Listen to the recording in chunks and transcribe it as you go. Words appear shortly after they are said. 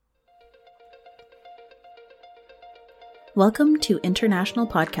Welcome to International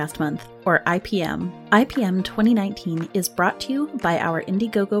Podcast Month, or IPM. IPM 2019 is brought to you by our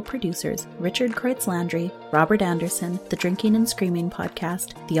Indiegogo producers Richard Kreutz-Landry, Robert Anderson, the Drinking and Screaming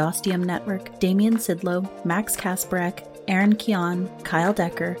Podcast, the Ostium Network, Damian Sidlow, Max Kasparek, Aaron Keon, Kyle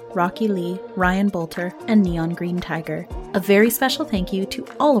Decker, Rocky Lee, Ryan Bolter, and Neon Green Tiger. A very special thank you to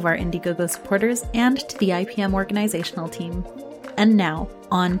all of our Indiegogo supporters and to the IPM organizational team. And now,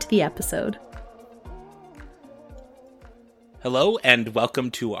 on to the episode. Hello and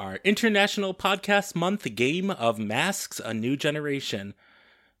welcome to our International Podcast Month game of Masks: A New Generation.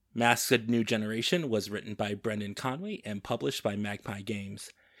 Masks: A New Generation was written by Brendan Conway and published by Magpie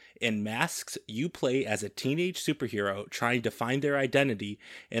Games. In Masks, you play as a teenage superhero trying to find their identity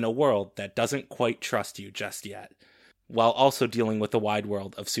in a world that doesn't quite trust you just yet, while also dealing with the wide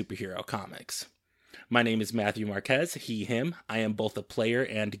world of superhero comics. My name is Matthew Marquez, he, him. I am both a player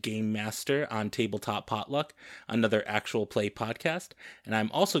and game master on Tabletop Potluck, another actual play podcast, and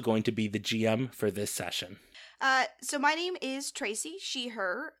I'm also going to be the GM for this session. So my name is Tracy, she,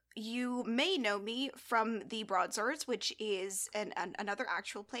 her. You may know me from The Broadswords, which is another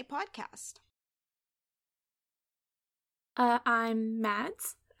actual play podcast. I'm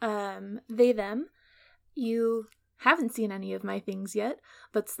Mads, they, them. You haven't seen any of my things yet,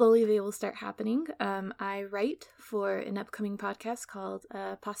 but slowly they will start happening. I write for an upcoming podcast called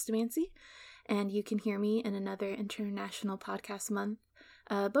Postomancy, and you can hear me in another International Podcast Month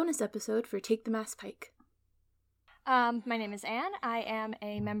bonus episode for Take the Mass Pike. My name is Anne. I am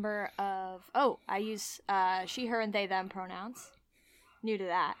a member of... I use she, her, and they, them pronouns. New to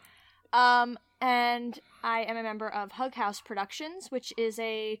that. And I am a member of Hug House Productions, which is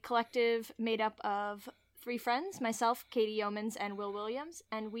a collective made up of 3 friends, myself, Katie Yeomans, and Will Williams,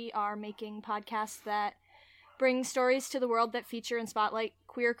 and we are making podcasts that bring stories to the world that feature and spotlight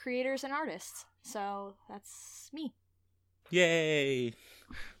queer creators and artists. So that's me. Yay!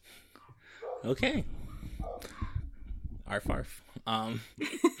 Okay. Arf arf.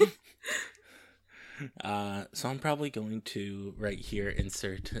 So I'm probably going to, right here,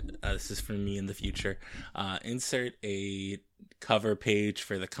 insert, this is for me in the future, insert a cover page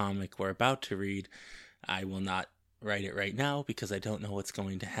for the comic we're about to read. I will not write it right now because I don't know what's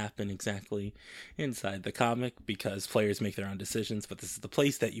going to happen exactly inside the comic because players make their own decisions, but this is the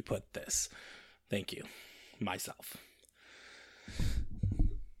place that you put this. Thank you. Myself.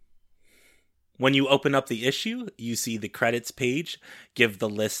 When you open up the issue, you see the credits page give the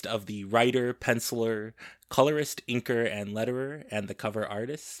list of the writer, penciler, colorist, inker, and letterer, and the cover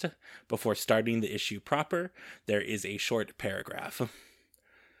artist. Before starting the issue proper, there is a short paragraph.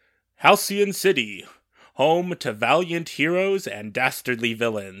 Halcyon City, home to valiant heroes and dastardly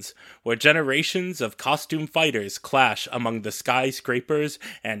villains, where generations of costume fighters clash among the skyscrapers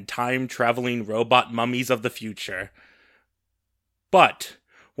and time-traveling robot mummies of the future. But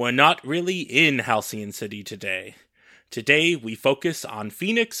we're not really in Halcyon City today. Today, we focus on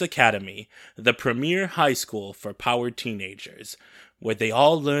Phoenix Academy, the premier high school for powered teenagers, where they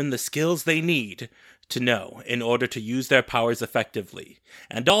all learn the skills they need to know in order to use their powers effectively,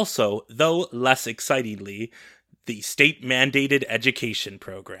 and also, though less excitingly, the state-mandated education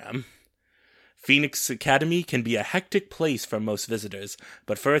program. Phoenix Academy can be a hectic place for most visitors,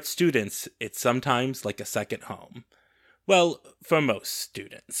 but for its students, it's sometimes like a second home. Well, for most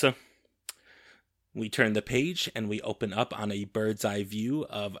students. We turn the page and we open up on a bird's eye view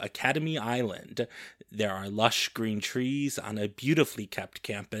of Academy Island. There are lush green trees on a beautifully kept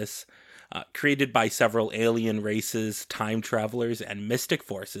campus. Created by several alien races, time travelers, and mystic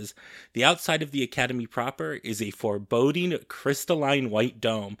forces, the outside of the Academy proper is a foreboding crystalline white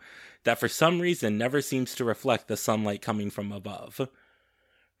dome that for some reason never seems to reflect the sunlight coming from above.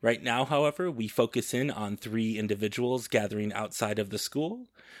 Right now, however, we focus in on 3 individuals gathering outside of the school,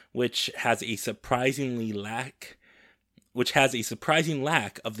 which has a surprising lack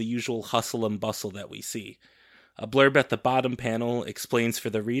of the usual hustle and bustle that we see. A blurb at the bottom panel explains for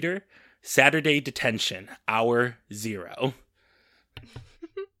the reader, Saturday detention, hour 0.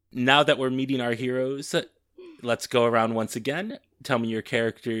 Now that we're meeting our heroes, let's go around once again. Tell me your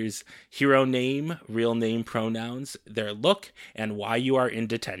character's hero name, real name, pronouns, their look, and why you are in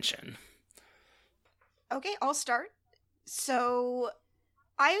detention. Okay, I'll start. So,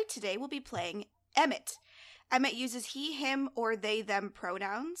 I today will be playing Emmett. Emmett uses he, him, or they, them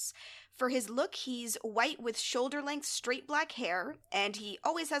pronouns. For his look, he's white with shoulder-length straight black hair, and he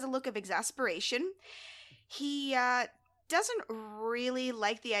always has a look of exasperation. He doesn't really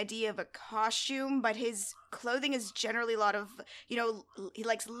like the idea of a costume, but his clothing is generally a lot of, he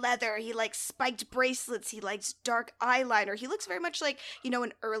likes leather, he likes spiked bracelets, he likes dark eyeliner. He looks very much like,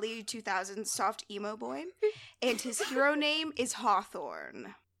 an early 2000s soft emo boy. And his hero name is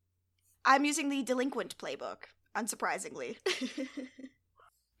Hawthorne. I'm using the Delinquent playbook, unsurprisingly.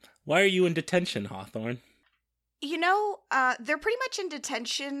 Why are you in detention, Hawthorne? They're pretty much in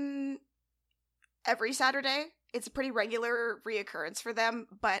detention every Saturday. It's a pretty regular reoccurrence for them,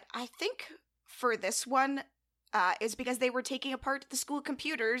 but I think for this one, is because they were taking apart the school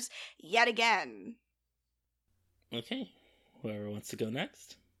computers yet again. Okay, whoever wants to go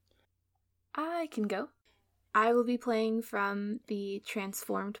next? I can go. I will be playing from the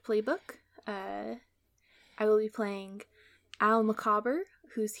Transformed playbook. I will be playing Al Macabre,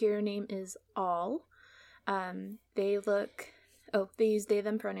 whose hero name is All. They use they,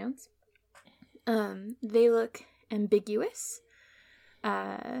 them pronouns. They look ambiguous,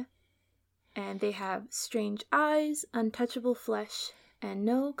 and they have strange eyes, untouchable flesh, and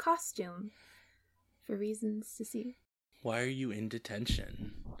no costume, for reasons to see. Why are you in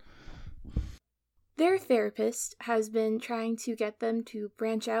detention? Their therapist has been trying to get them to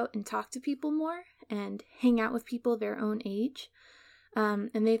branch out and talk to people more, and hang out with people their own age, and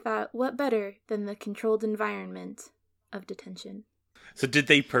they thought, what better than the controlled environment of detention? So did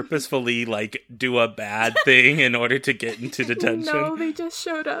they purposefully, do a bad thing in order to get into detention? No, they just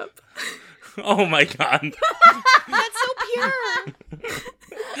showed up. Oh my god. That's so pure!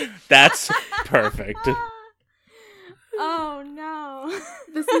 That's perfect. Oh no.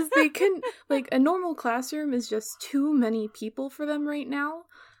 A normal classroom is just too many people for them right now.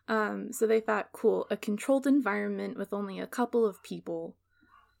 So they thought, cool, a controlled environment with only a couple of people.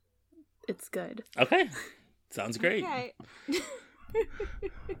 It's good. Okay. Sounds great. Okay.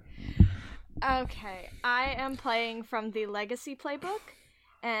 Okay, I am playing from the Legacy playbook,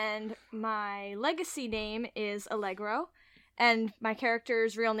 and my Legacy name is Allegro, and my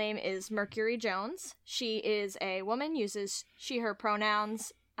character's real name is Mercury Jones. She is a woman, uses she, her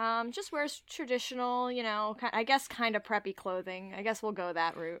pronouns, just wears traditional, I guess kind of preppy clothing. I guess we'll go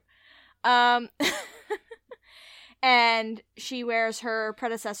that route. And she wears her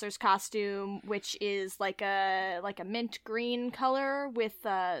predecessor's costume, which is like a mint green color with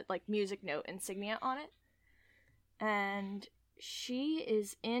music note insignia on it. And she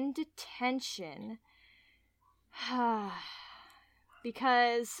is in detention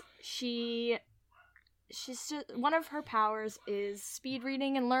because she's just, one of her powers is speed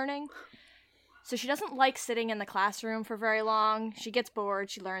reading and learning. So she doesn't like sitting in the classroom for very long. She gets bored,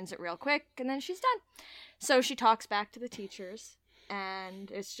 she learns it real quick, and then she's done. So she talks back to the teachers,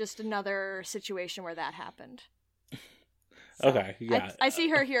 and it's just another situation where that happened. So Okay, yeah. I see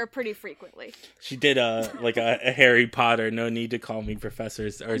her here pretty frequently. She did a Harry Potter, no need to call me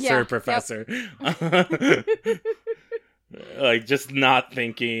professors or sir professor. Yep. Just not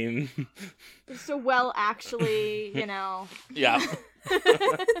thinking. So well, actually, Yeah.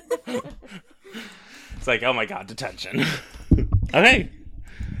 It's like, oh my god, detention. Okay.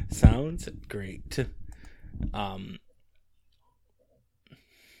 Sounds great.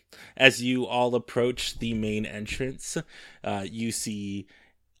 As you all approach the main entrance, you see,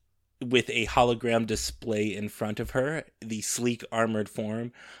 with a hologram display in front of her, the sleek armored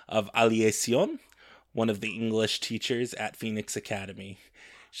form of Aliacion, one of the English teachers at Phoenix Academy.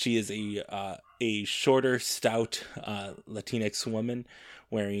 She is a shorter, stout Latinx woman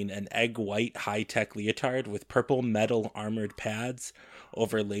wearing an egg white high-tech leotard with purple metal armored pads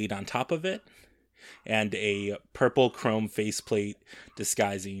overlaid on top of it, and a purple chrome faceplate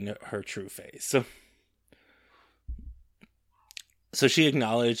disguising her true face. So she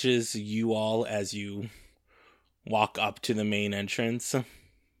acknowledges you all as you walk up to the main entrance,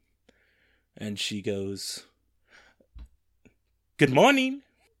 and she goes, "Good morning."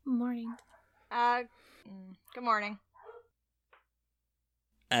 Morning. Good morning.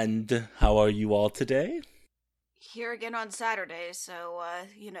 And how are you all today? Here again on Saturday, so,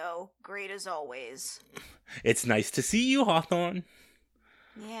 great as always. It's nice to see you, Hawthorne.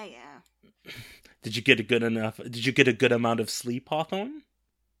 Yeah. Did you get a good amount of sleep, Hawthorne?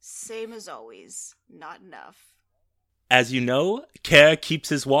 Same as always. Not enough. As you know, care keeps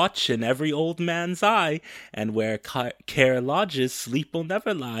his watch in every old man's eye, and where care lodges, sleep will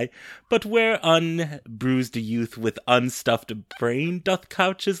never lie. But where unbruised youth with unstuffed brain doth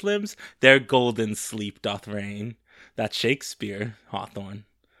couch his limbs, there golden sleep doth reign. That's Shakespeare, Hawthorne.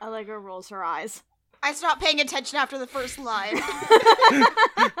 Allegra rolls her eyes. I stopped paying attention after the first line.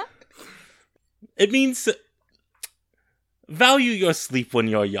 It means value your sleep when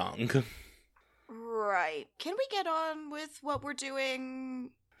you're young. Right. right. Can we get on with what we're doing?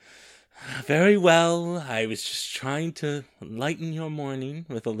 Very well. I was just trying to lighten your morning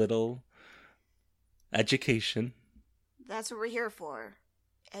with a little education. That's what we're here for.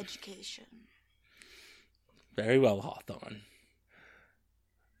 Education. Very well, Hawthorne.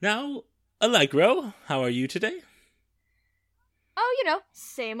 Now, Allegro, how are you today? Oh, you know,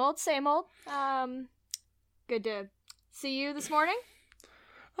 same old, same old. Good to see you this morning.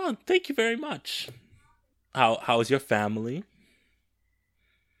 Oh, thank you very much. How's your family?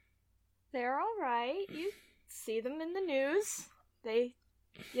 They're all right. You see them in the news. They,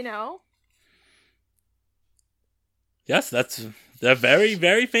 you know. Yes, they're very,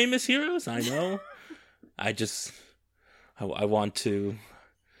 very famous heroes. I know. I wanted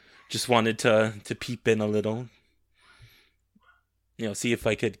to peep in a little. You know, see if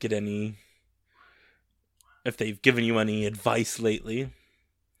I could get if they've given you any advice lately.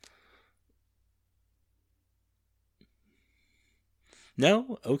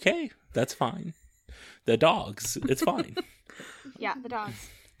 No? Okay. That's fine. The dogs. It's fine. Yeah, the dogs.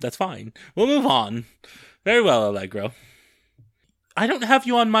 That's fine. We'll move on. Very well, Allegro. I don't have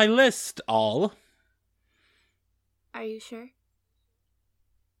you on my list, all. Are you sure?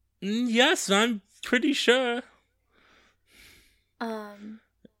 Yes, I'm pretty sure. Because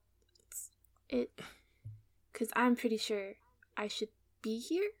I'm pretty sure I should be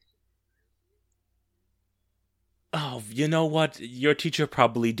here. Oh, you know what? Your teacher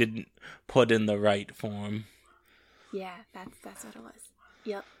probably didn't put in the right form. Yeah, that's what it was.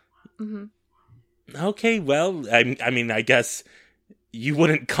 Yep. Mm-hmm. Okay, well, I mean, I guess you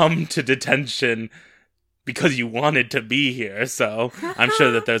wouldn't come to detention because you wanted to be here, so I'm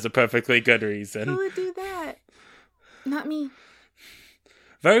sure that there's a perfectly good reason. Who would do that? Not me.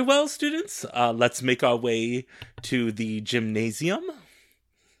 Very well, students. Let's make our way to the gymnasium.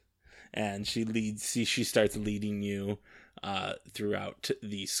 And she starts leading you throughout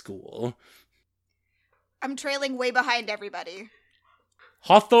the school. I'm trailing way behind everybody.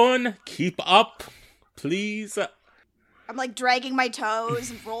 Hawthorne, keep up, please. I'm like dragging my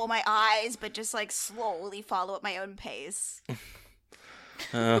toes and roll my eyes, but just like slowly follow at my own pace.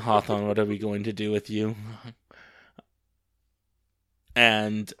 Hawthorne, what are we going to do with you?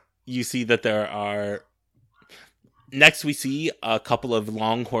 And you see that there are... Next, we see a couple of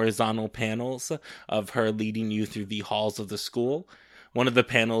long horizontal panels of her leading you through the halls of the school. One of the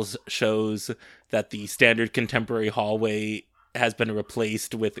panels shows that the standard contemporary hallway has been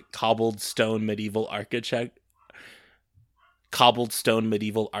replaced with cobblestone medieval architecture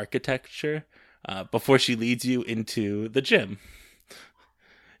before she leads you into the gym.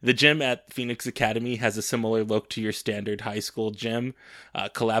 The gym at Phoenix Academy has a similar look to your standard high school gym,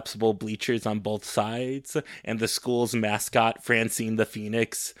 collapsible bleachers on both sides, and the school's mascot, Francine the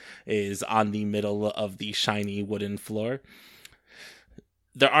Phoenix, is on the middle of the shiny wooden floor.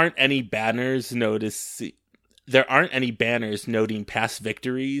 There aren't any banners noting past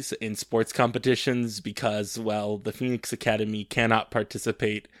victories in sports competitions because, well, the Phoenix Academy cannot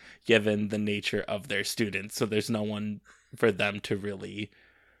participate given the nature of their students, so there's no one for them to really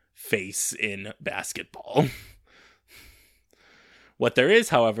face in basketball. What there is,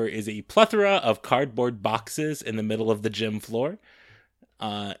 however, is a plethora of cardboard boxes in the middle of the gym floor,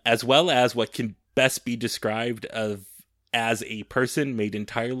 as well as what can best be described as a person made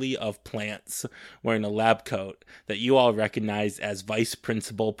entirely of plants wearing a lab coat that you all recognize as Vice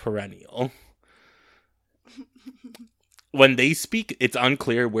Principal Perennial. When they speak, it's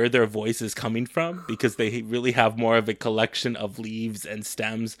unclear where their voice is coming from because they really have more of a collection of leaves and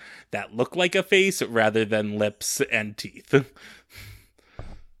stems that look like a face rather than lips and teeth.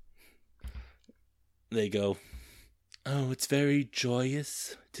 They go, "Oh, it's very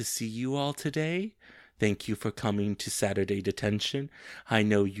joyous to see you all today. Thank you for coming to Saturday detention. I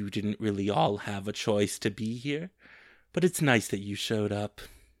know you didn't really all have a choice to be here, but it's nice that you showed up."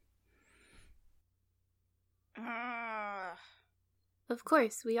 Of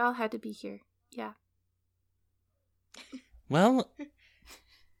course, we all had to be here. Yeah. Well,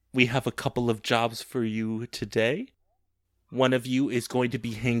 we have a couple of jobs for you today. One of you is going to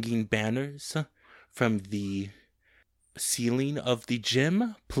be hanging banners from the ceiling of the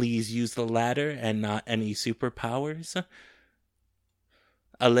gym. Please use the ladder and not any superpowers.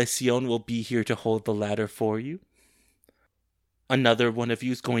 Alession will be here to hold the ladder for you. Another one of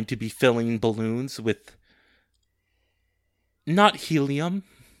you is going to be filling balloons with not helium,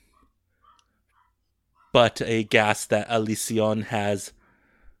 but a gas that Alession has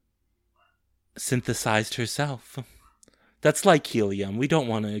synthesized herself. That's like helium. We don't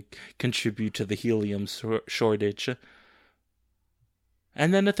want to contribute to the helium shortage.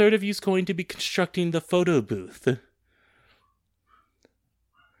 And then a third of you is going to be constructing the photo booth.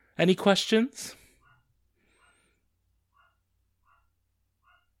 Any questions?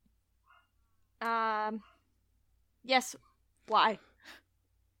 Yes. Why?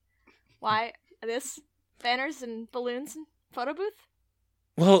 Why this? Banners and balloons and photo booth?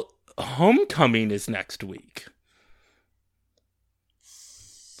 Well, homecoming is next week.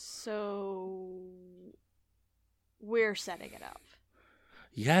 So we're setting it up.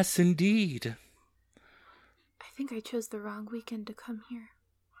 Yes, indeed. I think I chose the wrong weekend to come here.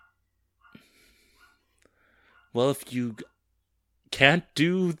 Well, if you can't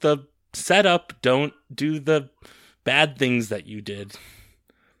do the setup, don't do the bad things that you did.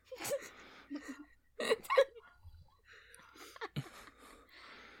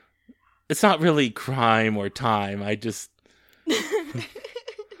 It's not really crime or time. I just...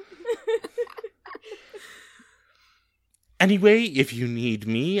 Anyway, if you need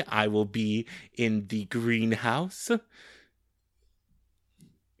me, I will be in the greenhouse.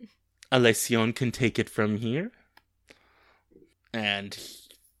 Alession can take it from here. And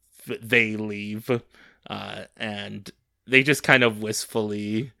they leave. And they just kind of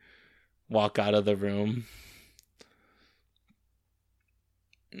wistfully walk out of the room.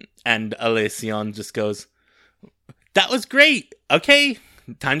 And Alession just goes, "That was great. Okay,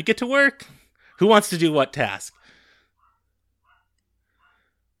 time to get to work. Who wants to do what task?"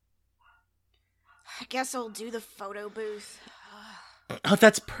 I guess I'll do the photo booth. Oh,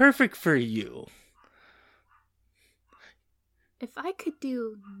 that's perfect for you. If I could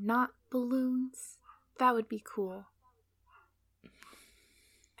do not balloons, that would be cool.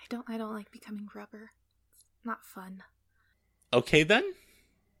 I don't like becoming rubber. It's not fun. Okay, then.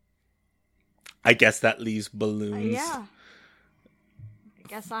 I guess that leaves balloons. Yeah. I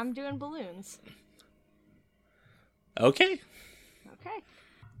guess I'm doing balloons. Okay. Okay.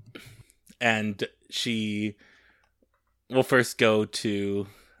 And she will first go to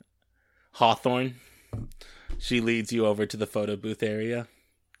Hawthorne. She leads you over to the photo booth area.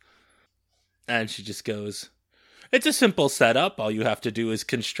 And she just goes, "It's a simple setup. All you have to do is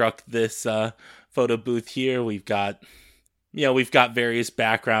construct this photo booth here. We've got various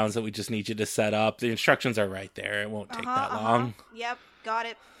backgrounds that we just need you to set up. The instructions are right there. It won't take that long." Yep, got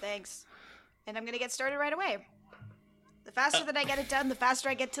it. Thanks. And I'm going to get started right away. The faster that I get it done, the faster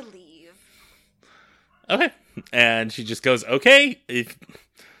I get to leave. Okay. And she just goes, "Okay."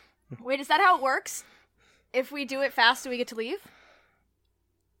 Wait, is that how it works? If we do it fast, do we get to leave?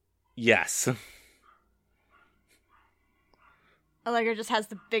 Yes. Allegra just has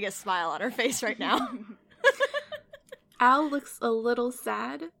the biggest smile on her face right now. Al looks a little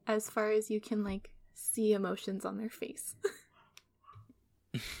sad as far as you can, see emotions on their face.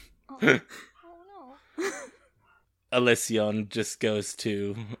 Oh no. Alession just goes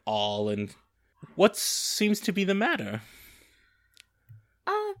to All and, "What seems to be the matter?"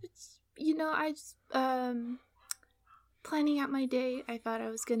 I just, planning out my day, I thought I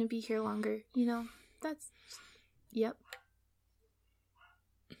was gonna be here longer, yep.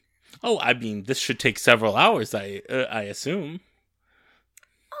 Oh, I mean, this should take several hours, I assume.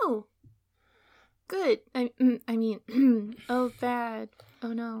 Oh, good. I mean, oh, bad.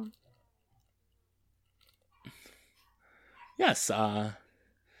 Oh, no. Yes,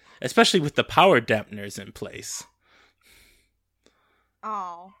 especially with the power dampeners in place.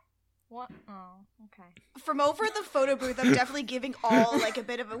 Oh. What? Oh, okay. From over the photo booth, I'm definitely giving All a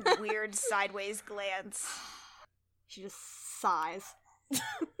bit of a weird sideways glance. She just sighs.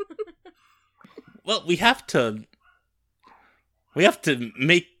 Well, we have to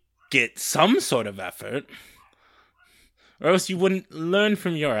make it some sort of effort, or else you wouldn't learn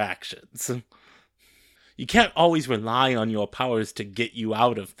from your actions. You can't always rely on your powers to get you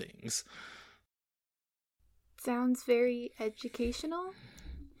out of things. Sounds very educational.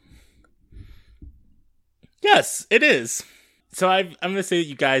 Yes, it is. So I'm going to say that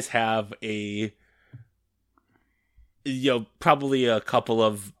you guys have probably a couple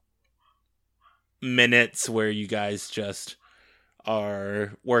of minutes where you guys just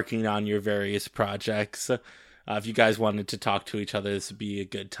are working on your various projects. If you guys wanted to talk to each other, this would be a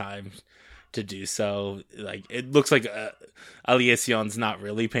good time to do so. It looks like Alession's not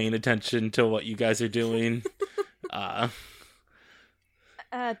really paying attention to what you guys are doing.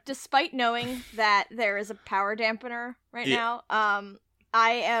 Despite knowing that there is a power dampener right now, I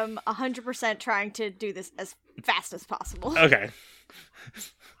am 100% trying to do this as fast as possible. Okay.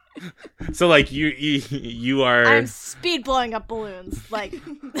 So you are. I'm speed blowing up balloons.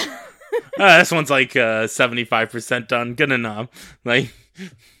 This one's 75% done. Good enough.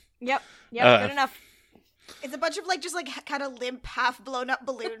 Yep. Good enough. It's a bunch of like just like kind of limp, half blown up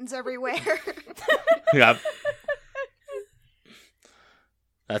balloons everywhere. Yep.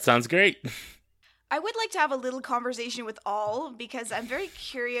 That sounds great. I would like to have a little conversation with all because I'm very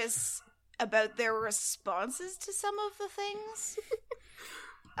curious about their responses to some of the things.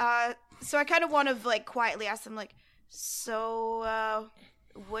 So I kind of want to like quietly ask them like, so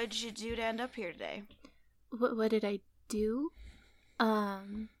what'd you do to end up here today? What did I do? I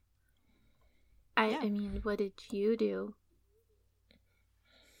mean, what did you do?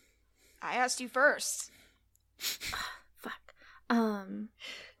 I asked you first. Fuck.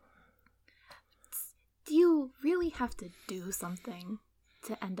 Do you really have to do something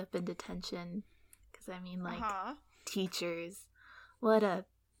to end up in detention? Because, I mean, like, teachers, what a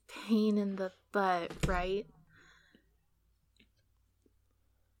pain in the butt, right?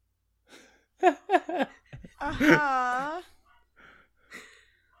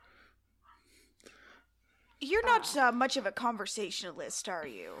 You're not much of a conversationalist, are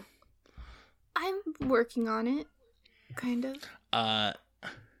you? I'm working on it, kind of.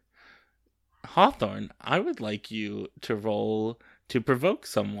 Hawthorne, I would like you to roll to provoke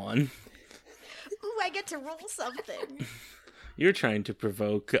someone. Ooh, I get to roll something. You're trying to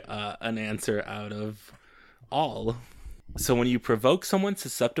provoke an answer out of all. So when you provoke someone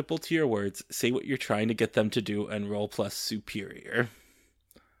susceptible to your words, say what you're trying to get them to do and roll plus superior.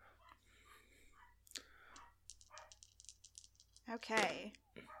 Okay.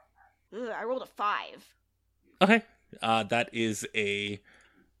 Ugh, I rolled a 5. Okay. That is a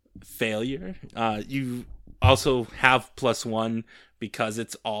failure. You also have +1 because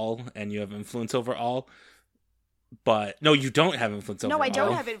it's all and you have influence over all. But no, you don't have influence over all. No, I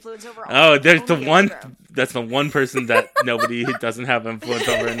don't have influence over all. Oh, there's the Only one. Astro. That's the one person that nobody doesn't have influence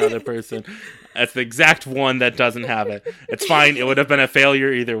over another person. That's the exact one that doesn't have it. It's fine. It would have been a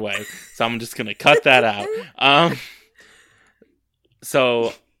failure either way. So I'm just gonna cut that out.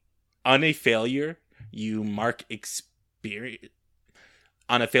 So on a failure, you mark experience.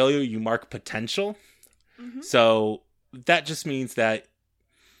 On a failure, you mark potential. Mm-hmm. So that just means that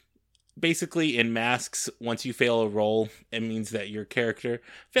basically in masks, once you fail a roll, it means that your character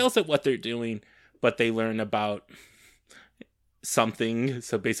fails at what they're doing, but they learn about something.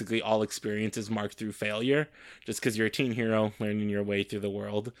 So basically all experience is marked through failure, just because you're a teen hero learning your way through the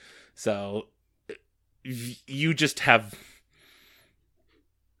world. So you just have...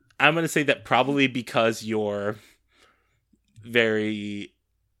 I'm going to say that probably because you're very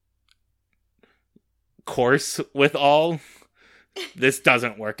coarse with all, this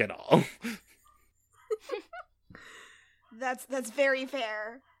doesn't work at all. That's very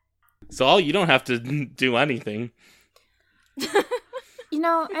fair. So all, you don't have to do anything. You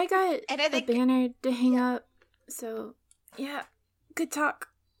know, I got And I think- a banner to hang up, so yeah, good talk.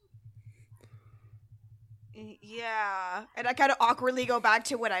 Yeah. And I kind of awkwardly go back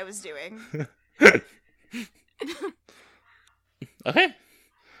to what I was doing. Okay.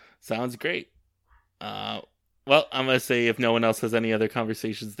 Sounds great. Well, I'm going to say if no one else has any other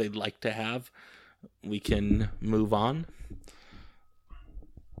conversations they'd like to have, we can move on.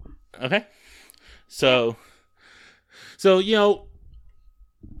 Okay. So, you know,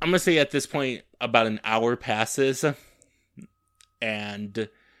 I'm going to say at this point about an hour passes and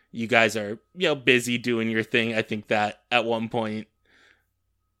you guys are, you know, busy doing your thing. I think that at one point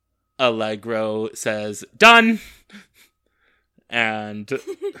Allegro says, "Done!" And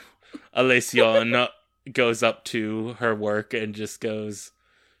Alession goes up to her work and just goes,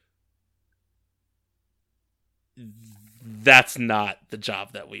 "That's not the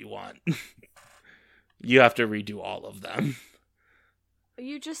job that we want. You have to redo all of them."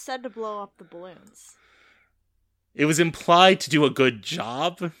 You just said to blow up the balloons. It was implied to do a good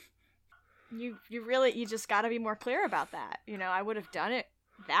job. You just gotta be more clear about that. You know, I would have done it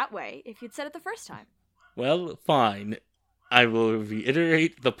that way if you'd said it the first time. Well, fine. I will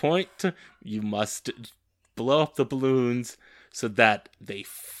reiterate the point. You must blow up the balloons so that they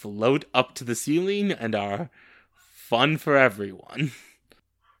float up to the ceiling and are fun for everyone.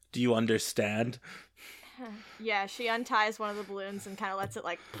 Do you understand? Yeah, she unties one of the balloons and kind of lets it,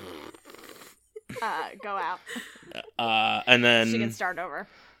 like, go out. And then... She can start over.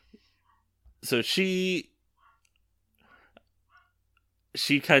 So she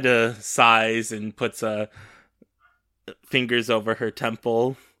kind of sighs and puts fingers over her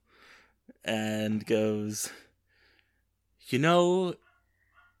temple and goes, "You know,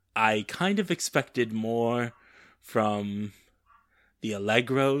 I kind of expected more from the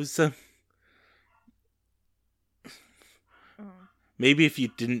Allegros. Maybe if you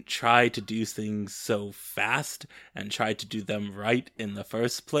didn't try to do things so fast and try to do them right in the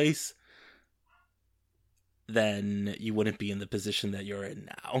first place, then you wouldn't be in the position that you're in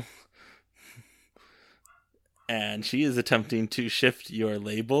now. And she is attempting to shift your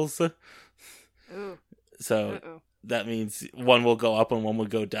labels. Ooh. So Uh-oh. that means one will go up and one will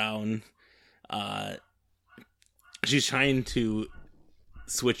go down. She's trying to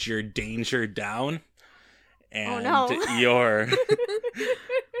switch your danger down. And your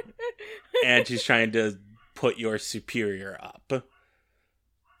and she's trying to put your superior up.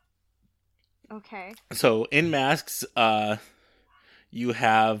 Okay. So in masks, you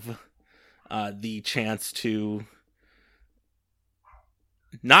have the chance to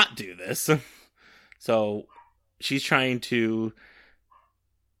not do this. So she's trying to,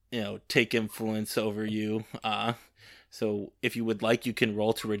 take influence over you. So if you would like, you can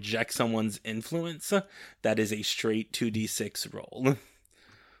roll to reject someone's influence. That is a straight 2d6 roll.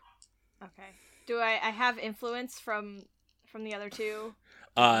 Okay. Do I have influence from the other two?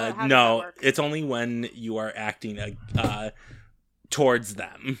 No, How does that work? it's only when you are acting towards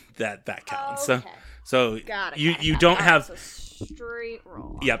them that counts. Okay. So Got it. you don't have so straight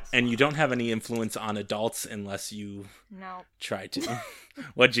roll. Yep, and you don't have any influence on adults unless you try to.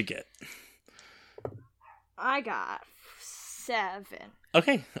 What'd you get? I got 7.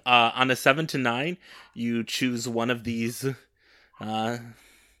 Okay, on a 7 to 9, you choose one of these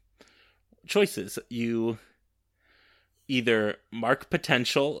choices. You either mark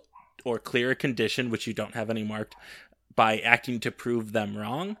potential or clear a condition, which you don't have any marked, by acting to prove them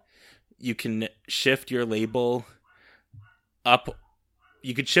wrong. You can shift your label up.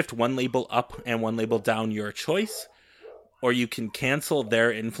 You could shift one label up and one label down, your choice. Or you can cancel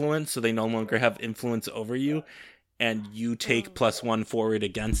their influence so they no longer have influence over you, and you take +1 forward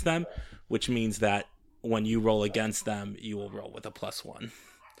against them, which means that when you roll against them, you will roll with a +1.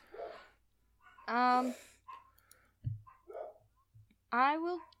 I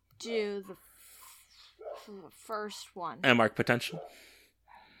will do the first one. And mark potential.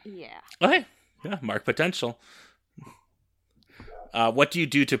 Yeah. Okay. Yeah, mark potential. What do you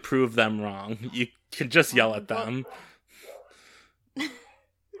do to prove them wrong? You can just yell at them.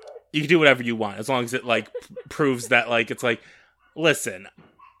 You can do whatever you want, as long as it, proves that, it's listen,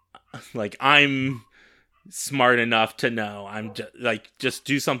 I'm smart enough to know. I'm just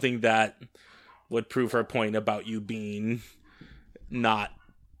do something that would prove her point about you being not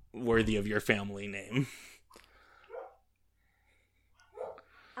worthy of your family name.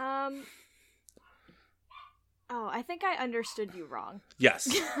 I think I understood you wrong. Yes.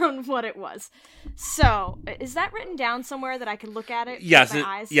 On what it was. So, is that written down somewhere that I can look at it Yes, with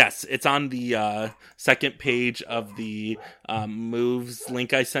my eyes? Yes, it's on the second page of the moves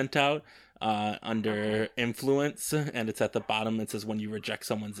link I sent out under influence, and it's at the bottom. It says when you reject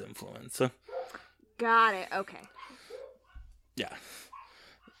someone's influence. Got it. Okay. Yeah.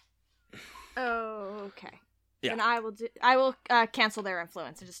 Okay. Yeah. And I will cancel their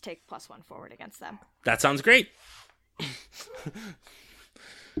influence and just take +1 forward against them. That sounds great.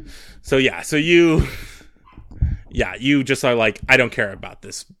 So you just are I don't care about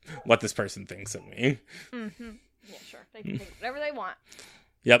this, what this person thinks of me. Mm-hmm. Yeah, sure. They can think whatever they want.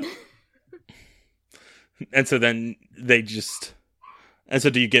 Yep. And so then and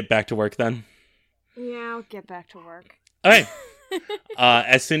so do you get back to work then? Yeah, I'll get back to work. Okay.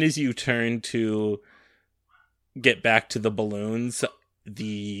 As soon as you turn to get back to the balloons,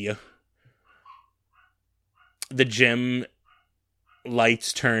 the gym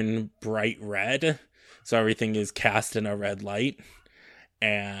lights turn bright red, so everything is cast in a red light,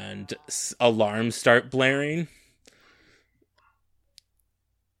 and alarms start blaring,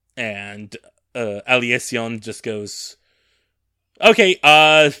 and Eliacion just goes, okay,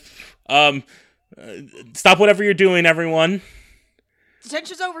 stop whatever you're doing, everyone.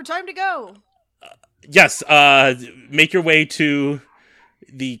 Detention's over. Time to go. Yes, make your way to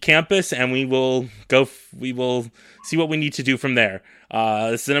the campus, and we will see what we need to do from there.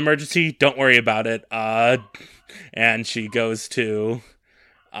 This is an emergency. Don't worry about it. And she goes to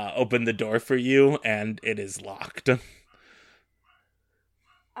open the door for you, and it is locked.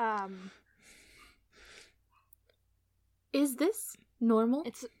 Is this normal?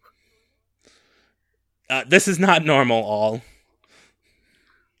 This is not normal, all.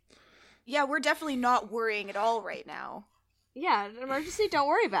 Yeah, we're definitely not worrying at all right now. Yeah, an emergency, don't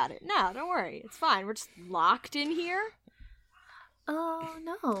worry about it. No, don't worry. It's fine. We're just locked in here. Oh,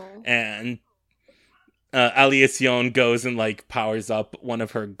 no. And Eliacion goes and, powers up one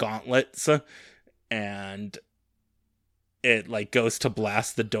of her gauntlets, and it, goes to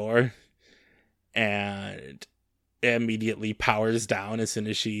blast the door, and it immediately powers down as soon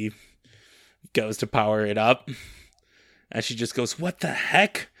as she goes to power it up. And she just goes, what the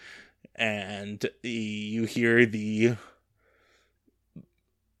heck? and you hear the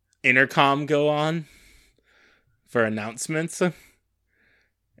intercom go on for announcements,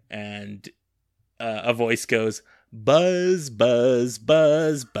 and a voice goes, "Buzz, buzz,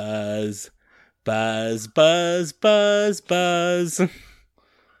 buzz, buzz, buzz, buzz, buzz, buzz.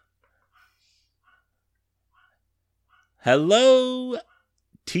 Hello,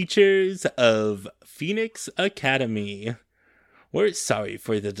 teachers of Phoenix Academy. We're sorry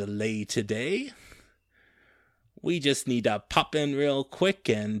for the delay today. We just need to pop in real quick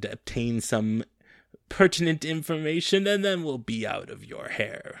and obtain some pertinent information, and then we'll be out of your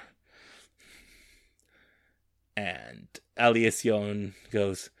hair." And Aliacion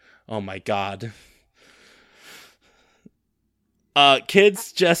goes, "Oh my god.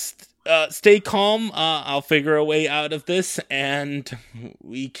 Kids, just stay calm. I'll figure a way out of this, and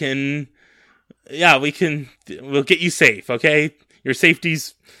we'll get you safe, okay? Your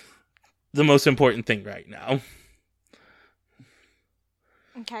safety's the most important thing right now."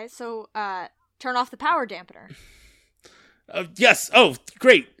 Okay, so turn off the power dampener. Yes. Oh,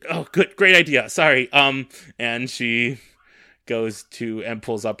 great. Oh, good. Great idea. Sorry. And she goes to and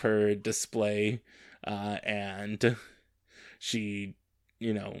pulls up her display, and she,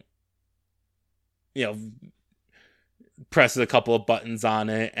 presses a couple of buttons on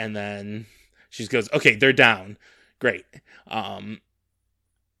it, and then she goes, "Okay, they're down. Great." And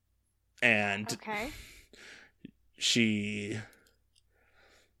okay. She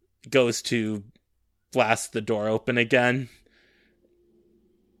goes to blast the door open again,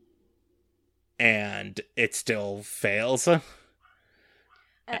 and it still fails.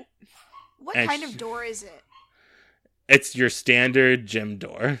 What kind of door is it? It's your standard gym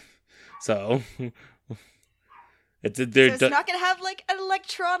door. So it's not going to have like an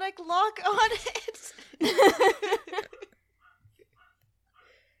electronic lock on it?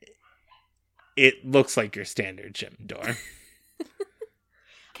 It looks like your standard gym door.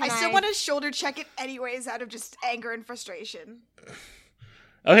 I still want to shoulder check it anyways out of just anger and frustration.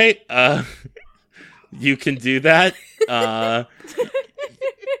 Okay, you can do that.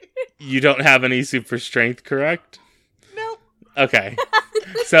 You don't have any super strength, correct? Nope. Okay.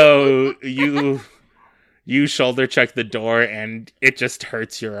 So you shoulder check the door, and it just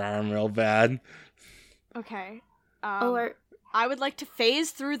hurts your arm real bad. Okay. I would like to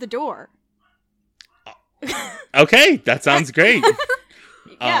phase through the door. Okay, that sounds great.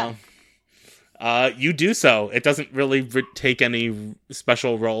 Yeah. You do so. It doesn't really take any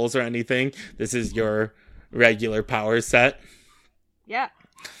special rolls or anything. This is your regular power set. Yeah.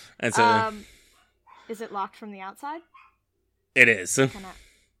 And so, is it locked from the outside? It is.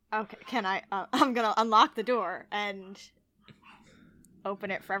 Can I? I'm gonna unlock the door and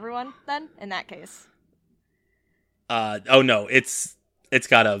open it for everyone. Then, in that case. Oh no, it's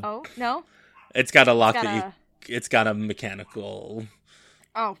got a. Oh no. It's got a lock it's got a mechanical.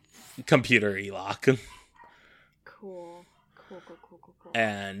 Oh. Computer-y lock. Cool.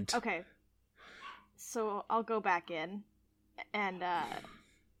 And okay, so I'll go back in, and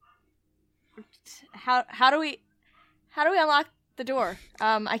how do we unlock the door?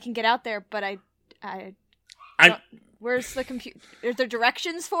 I can get out there, but I where's the computer? Are there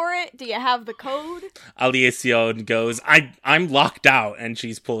directions for it? Do you have the code? Aliacion goes, I'm locked out, and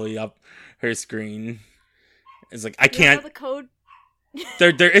she's pulling up her screen. It's like, I can't. You know the code.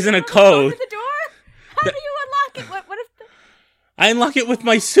 There isn't a code. The door? How do you unlock it? What if I unlock it with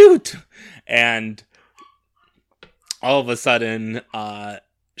my suit? And all of a sudden,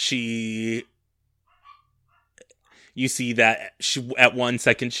 you see that at 1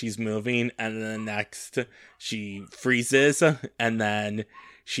 second she's moving, and then the next she freezes, and then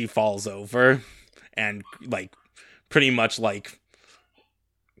she falls over and pretty much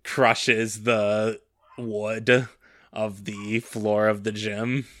crushes the wood of the floor of the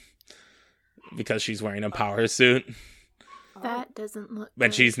gym because she's wearing a power suit. That doesn't look But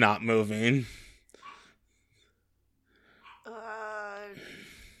good. she's not moving.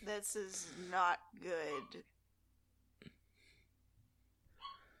 This is not good.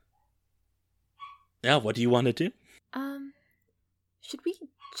 Yeah, what do you want to do? Should we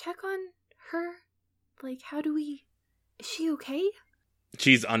check on her? How do we... Is she okay?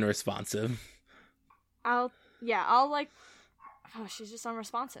 She's unresponsive. Oh, she's just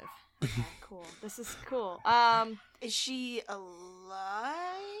unresponsive. Okay, cool. This is cool. Is she alive?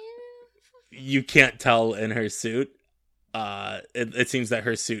 You can't tell in her suit. It seems that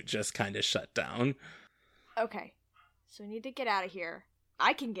her suit just kind of shut down. Okay. So we need to get out of here.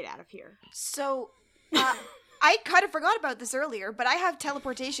 I can get out of here. So, I kind of forgot about this earlier, but I have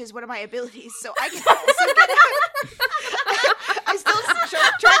teleportation as one of my abilities, so I can also get out. I still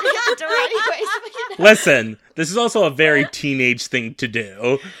tried to hit the door anyways. But, you know. Listen, this is also a very teenage thing to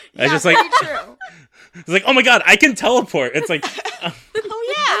do. Yeah, I just like, true. it's like, oh my god, I can teleport. It's like, Oh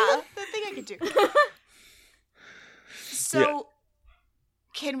yeah, the thing I could do. So,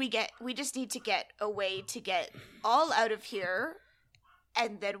 we just need to get a way to get all out of here,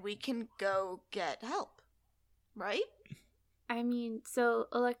 and then we can go get help, right? I mean, so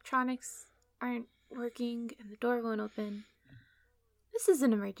electronics aren't working and the door won't open. This is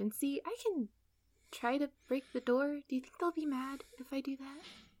an emergency. I can try to break the door. Do you think they'll be mad if I do that?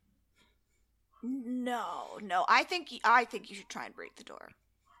 No. I think you should try and break the door.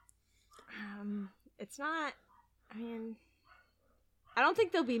 It's not. I mean, I don't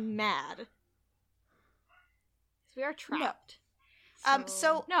think they'll be mad. 'Cause we are trapped.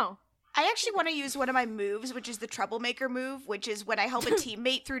 So no. I actually want to use one of my moves, which is the troublemaker move, which is when I help a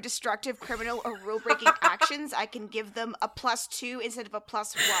teammate through destructive, criminal, or rule-breaking actions, I can give them a +2 instead of a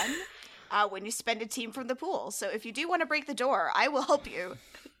 +1 when you spend a team from the pool. So if you do want to break the door, I will help you.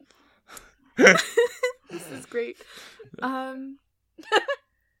 This is great.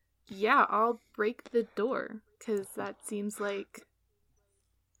 Yeah, I'll break the door, because that seems like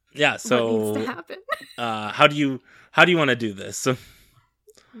yeah. So what needs to happen. how do you want to do this?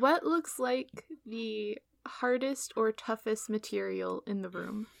 What looks like the hardest or toughest material in the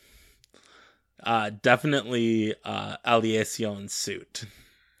room? Definitely Aliacion's suit.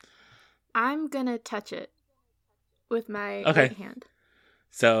 I'm gonna touch it with my Okay. right hand.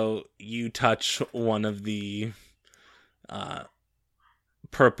 So you touch one of the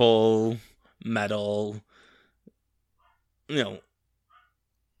purple metal, you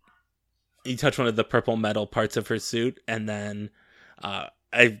touch one of the purple metal parts of her suit, and then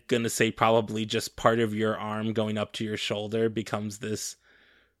I'm gonna say probably just part of your arm going up to your shoulder becomes this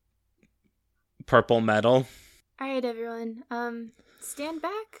purple metal. All right, everyone. Stand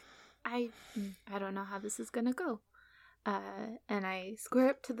back. I don't know how this is gonna go. And I square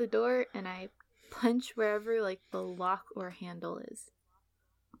up to the door and I punch wherever like the lock or handle is.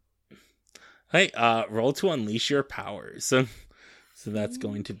 Hey, roll to unleash your powers. So that's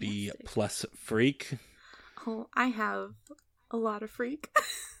going to be Fantastic. plus freak. Oh, I have a lot of freak.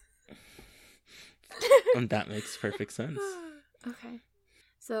 And that makes perfect sense. Okay.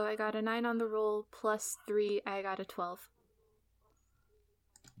 So I got a 9 on the roll, plus 3, I got a 12.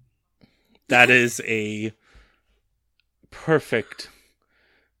 That is a perfect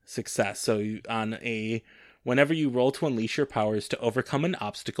success. So whenever you roll to unleash your powers to overcome an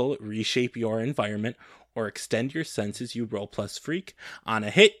obstacle, reshape your environment, or extend your senses, you roll plus freak. On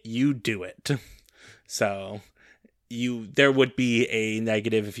a hit, you do it. So there would be a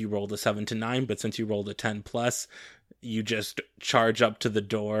negative if you rolled a 7 to 9, but since you rolled a 10 plus, you just charge up to the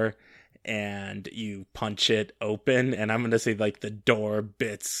door and you punch it open. And I'm going to say like the door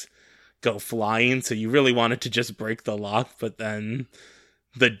bits go flying. So you really wanted to just break the lock, but then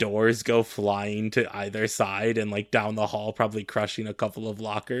the doors go flying to either side and like down the hall, probably crushing a couple of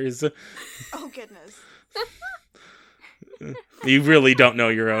lockers. Oh, goodness. You really don't know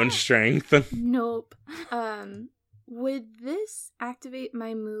your own strength. Nope. Would this activate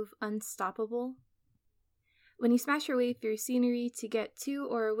my move Unstoppable? When you smash your way through scenery to get to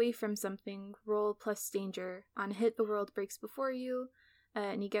or away from something, roll plus danger. On a hit, the world breaks before you,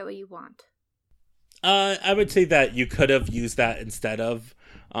 and you get what you want. I would say that you could have used that instead of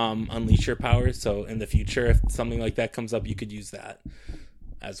unleash your powers. So in the future, if something like that comes up, you could use that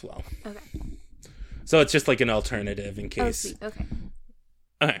as well. Okay. So it's just like an alternative in Oh, case. sweet. Okay.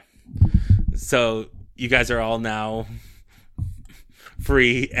 Okay. So you guys are all now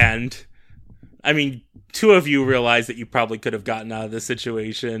free, and I mean, 2 of you realize that you probably could have gotten out of this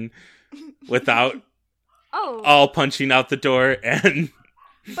situation without Oh. all punching out the door, and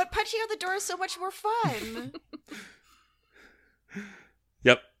But punching out the door is so much more fun.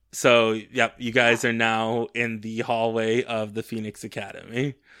 yep. So, yep, you guys are now in the hallway of the Phoenix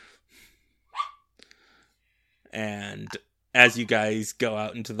Academy. And as you guys go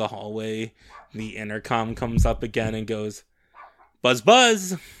out into the hallway, the intercom comes up again and goes, "Buzz,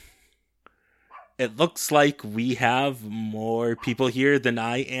 buzz! It looks like we have more people here than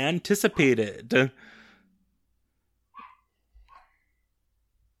I anticipated."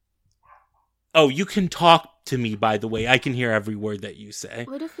 Oh, you can talk to me, by the way. I can hear every word that you say.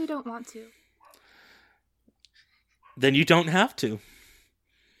 What if we don't want to? Then you don't have to.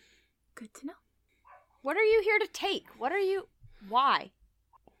 Good to know. What are you here to take? Why?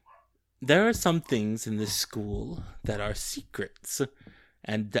 There are some things in this school that are secrets,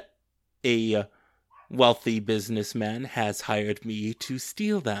 and a wealthy businessman has hired me to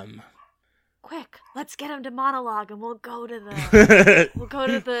steal them. quick, let's get him to monologue, and we'll go to the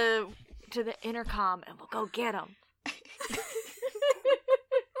intercom, and we'll go get him.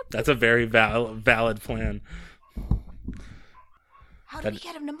 That's a very valid plan. How do we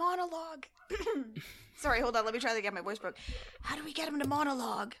get him to monologue? Sorry, hold on. Let me try to get my voice broke. How do we get him to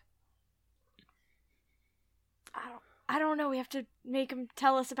monologue? I don't know. We have to make him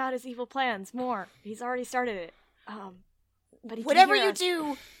tell us about his evil plans more. He's already started it. But he whatever you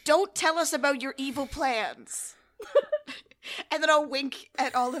do, don't tell us about your evil plans. And then I'll wink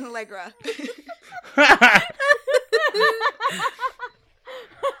at Alden Allegra.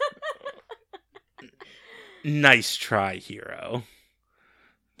 Nice try, hero.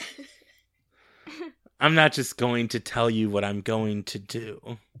 I'm not just going to tell you what I'm going to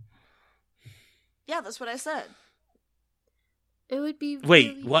do. Yeah, that's what I said. It would be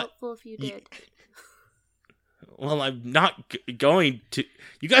really helpful if you did. Well, I'm not going to.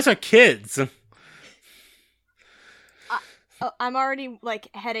 You guys are kids. I'm already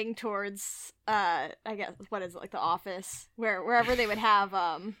heading towards I guess what is it, the office wherever they would have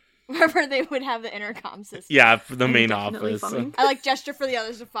the intercom system. Yeah, for the main office. I gesture for the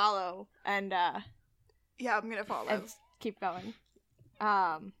others to follow and yeah, I'm gonna follow and keep going.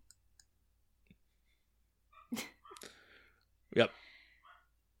 Yep.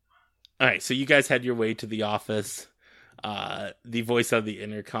 All right, so you guys head your way to the office. The voice of the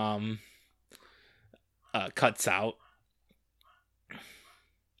intercom cuts out.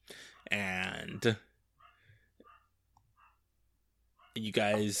 And you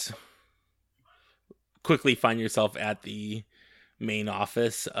guys quickly find yourself at the main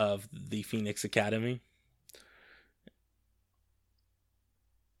office of the Phoenix Academy.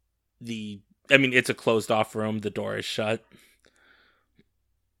 It's a closed off room. The door is shut.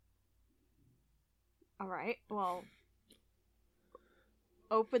 All right. Well,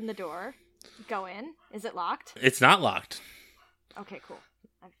 open the door. Go in. Is it locked? It's not locked. Okay, cool.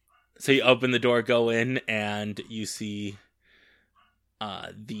 So you open the door, go in, and you see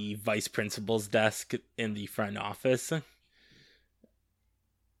the vice principal's desk in the front office.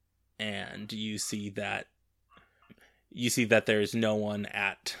 And you see that there's no one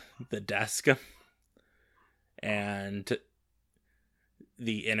at the desk. And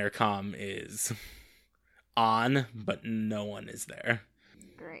the intercom is on, but no one is there.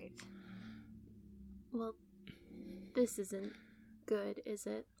 Great. Well, this isn't good, is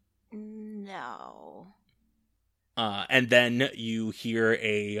it? No. And then you hear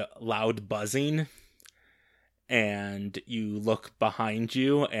a loud buzzing, and you look behind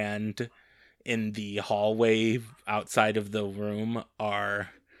you, and in the hallway outside of the room are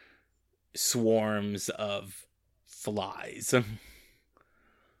swarms of flies.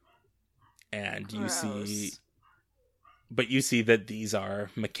 And you see that these are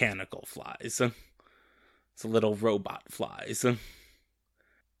mechanical flies. It's little robot flies.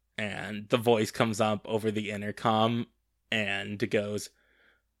 And the voice comes up over the intercom and goes,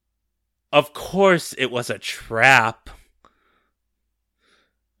 "Of course it was a trap."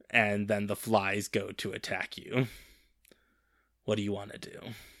 And then the flies go to attack you. What do you want to do?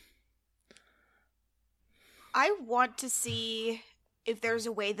 I want to see if there's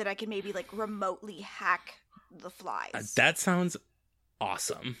a way that I can maybe remotely hack the flies. That sounds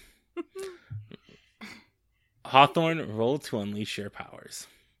awesome. Hawthorne, roll to unleash your powers.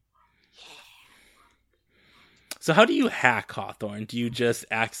 So how do you hack Hawthorne? Do you just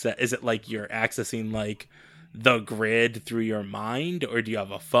access... Is it you're accessing, the grid through your mind? Or do you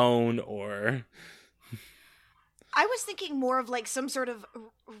have a phone, or... I was thinking more of, some sort of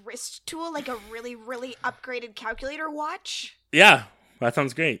wrist tool, a really, really upgraded calculator watch. Yeah, that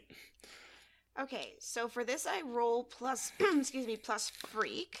sounds great. Okay, so for this I roll plus... plus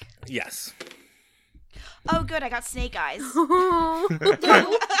freak. Yes. Oh, good, I got snake eyes.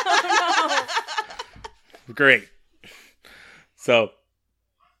 Great. So,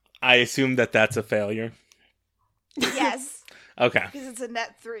 I assume that that's a failure. Yes. Okay. Because it's a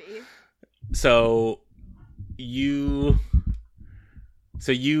net 3. So you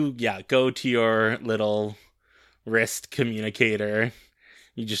go to your little wrist communicator.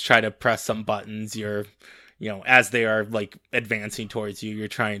 You just try to press some buttons. You're, as they are advancing towards you, you're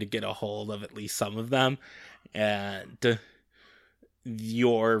trying to get a hold of at least some of them. And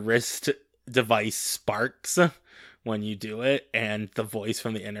your wrist device sparks when you do it, and the voice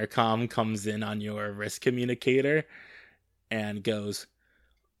from the intercom comes in on your wrist communicator and goes,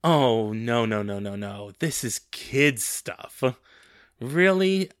 "Oh, no. This is kids stuff.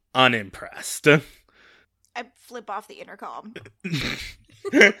 Really unimpressed." I flip off the intercom.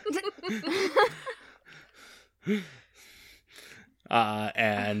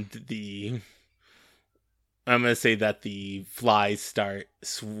 and I'm going to say that the flies start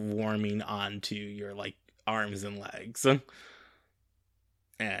swarming onto your like arms and legs.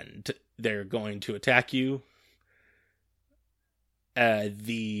 And they're going to attack you.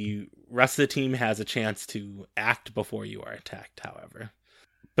 The rest of the team has a chance to act before you are attacked, however.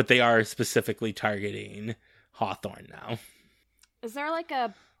 But they are specifically targeting Hawthorne now. Is there like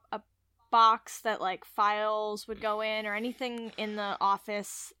a box that like files would go in or anything in the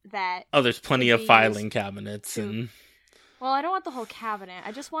office that... Oh, there's plenty of filing cabinets and... Well, I don't want the whole cabinet.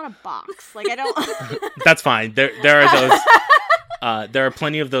 I just want a box. Like, I don't... That's fine. There are those... there are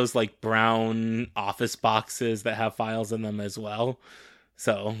plenty of those like brown office boxes that have files in them as well.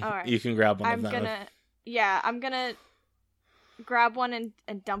 So right. You can grab one of them. I'm gonna grab one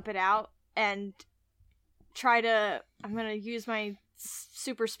and dump it out and I'm gonna use my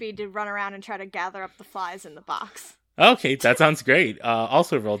super speed to run around and try to gather up the flies in the box. Okay, that sounds great.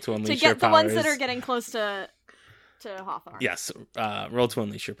 Also roll to unleash your powers. To get the ones that are getting close to Hawthorne. Yes, roll to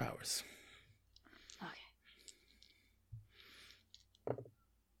unleash your powers.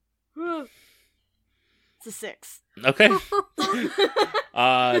 Okay. It's a 6. Okay.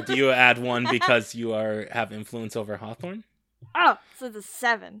 Do you add 1 because you have influence over Hawthorne? Oh, so it's a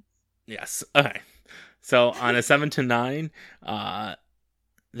 7. Yes. Okay. So on a 7 to 9,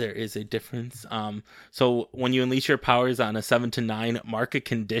 there is a difference. So when you unleash your powers on a 7 to 9, mark a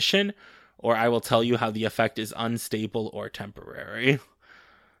condition, or I will tell you how the effect is unstable or temporary.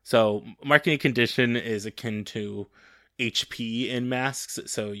 So marking a condition is akin to HP in masks.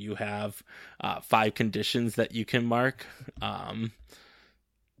 So you have 5 conditions that you can mark.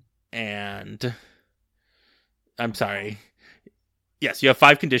 And I'm sorry. Yes, you have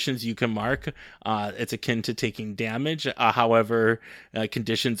 5 conditions you can mark. It's akin to taking damage. However,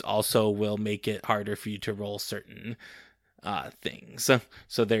 conditions also will make it harder for you to roll certain things.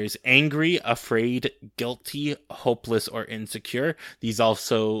 So there's angry, afraid, guilty, hopeless, or insecure. These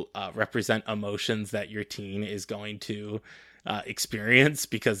also represent emotions that your teen is going to experience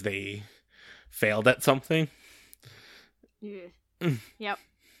because they failed at something. Yeah. Yep.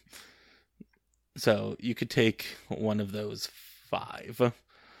 So you could take one of those 5,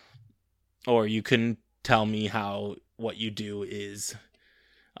 or you can tell me what you do is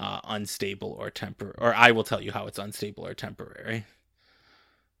unstable or temporary, or I will tell you how it's unstable or temporary.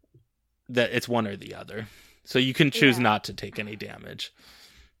 That it's one or the other. So you can choose not to take any damage.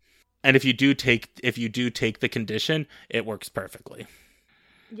 And if you do take the condition, it works perfectly.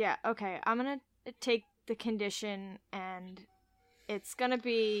 Yeah, okay. I'm gonna take the condition, and it's gonna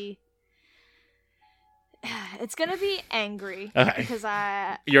be angry. Okay. Because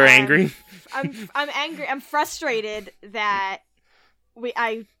You're angry? I'm angry. I'm frustrated that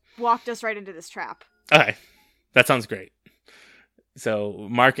I walked us right into this trap. Okay. That sounds great. So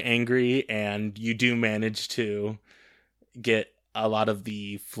mark angry, and you do manage to get a lot of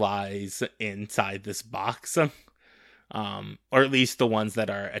the flies inside this box. Or at least the ones that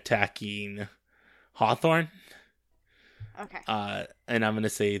are attacking Hawthorne. Okay. And I'm going to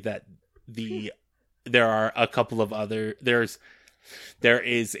say that there are a couple of other... There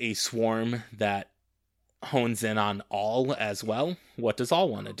is a swarm that hones in on all as well. What does all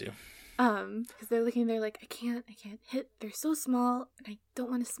want to do? Because they're like, I can't hit. They're so small, and I don't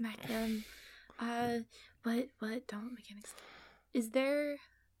want to smack them. But don't mechanics. Is there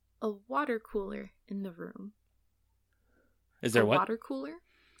a water cooler in the room? Is there a what? Water cooler?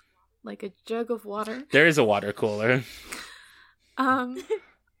 Like a jug of water? There is a water cooler. I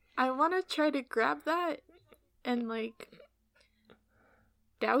want to try to grab that and, like,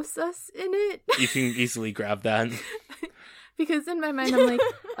 douse us in it. You can easily grab that. Because in my mind, I'm like,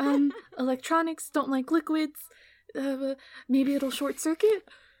 electronics don't like liquids. Maybe it'll short circuit.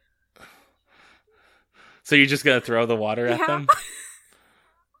 So you're just going to throw the water at them?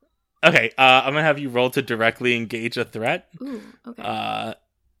 Okay, I'm going to have you roll to directly engage a threat. Ooh, okay.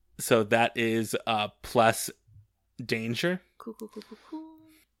 So that is plus danger. Cool.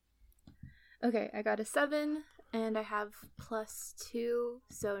 Okay, I got a 7, and I have +2,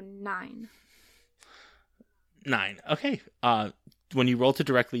 so 9. 9. Okay. When you roll to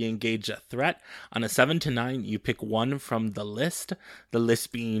directly engage a threat, on a 7 to 9, you pick one from the list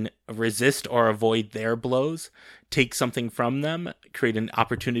being resist or avoid their blows, take something from them, create an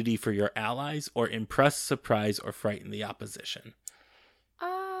opportunity for your allies, or impress, surprise, or frighten the opposition.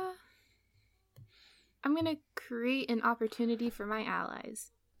 I'm going to create an opportunity for my allies.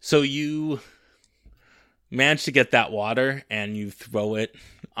 So you manage to get that water, and you throw it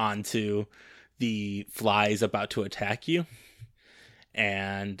onto the flies about to attack you.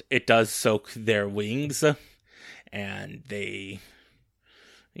 And it does soak their wings, and they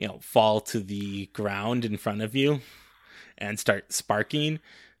fall to the ground in front of you and start sparking.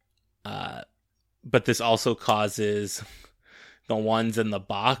 But this also causes the ones in the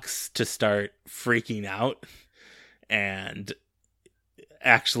box to start freaking out. And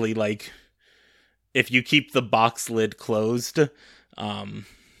actually, like, if you keep the box lid closed,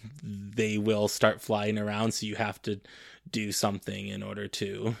 they will start flying around. So you have to do something in order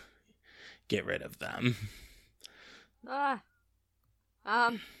to get rid of them.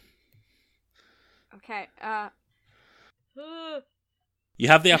 Okay. You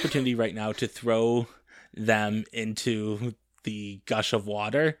have the opportunity right now to throw them into the gush of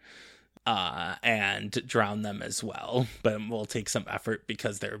water and drown them as well. But it will take some effort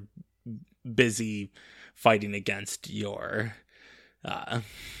because they're busy fighting against your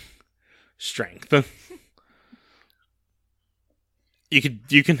strength.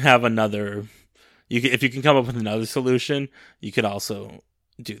 You can have another. If you can come up with another solution, you could also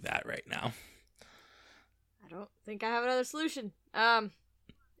do that right now. I don't think I have another solution.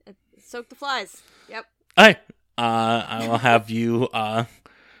 Soak the flies. Yep. Okay. I will have you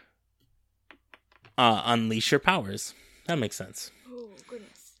unleash your powers. That makes sense. Oh,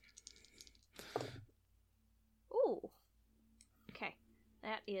 goodness. Ooh. Okay.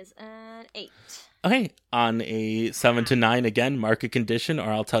 That is an 8. Okay. On a 7 to 9, again, mark a condition,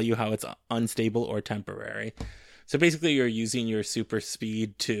 or I'll tell you how it's unstable or temporary. So basically, you're using your super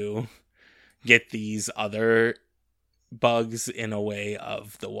speed to get these other bugs in a way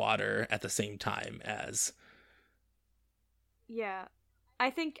of the water at the same time as. Yeah. I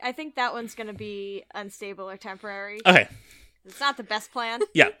think that one's gonna be unstable or temporary. Okay. It's not the best plan.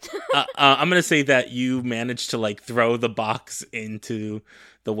 Yeah. I'm gonna say that you managed to like throw the box into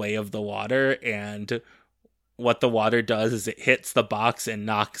the way of the water, and what the water does is it hits the box and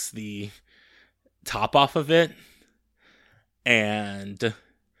knocks the top off of it and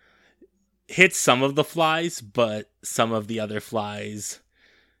hits some of the flies, but some of the other flies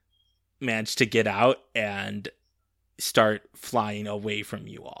manage to get out and start flying away from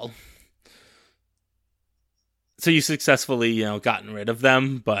you all. So you successfully, gotten rid of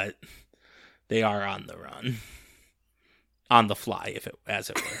them, but they are on the run. On the fly, as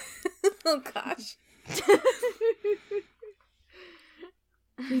it were. Oh gosh.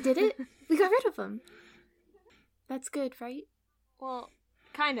 We did it. We got rid of them. That's good, right? Well,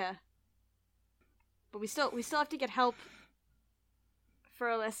 kinda. But we still have to get help for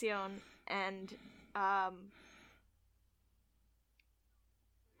Alession, and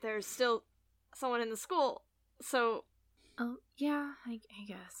there's still someone in the school. So, oh yeah, I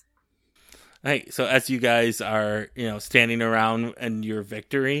guess. Hey, so as you guys are, standing around in your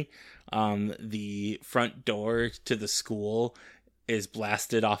victory, the front door to the school is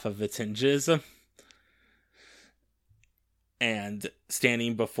blasted off of its hinges. And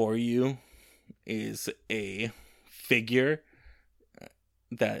standing before you is a figure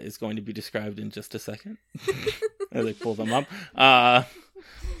that is going to be described in just a second. As I pull them up.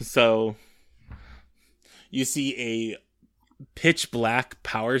 So you see a pitch black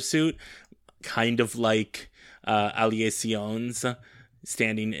power suit, kind of like Alession's,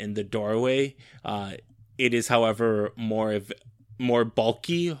 standing in the doorway. It is, however, more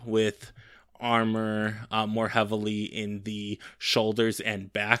bulky, with armor more heavily in the shoulders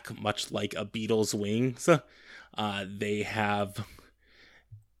and back, much like a beetle's wings. They have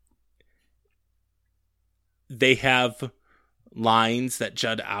lines that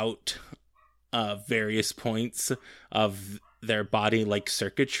jut out various points of their body, like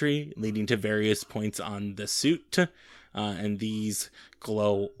circuitry, leading to various points on the suit, and these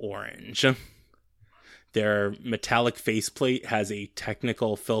glow orange. Their metallic faceplate has a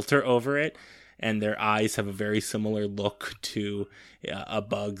technical filter over it, and their eyes have a very similar look to a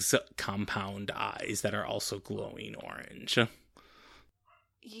bug's compound eyes that are also glowing orange.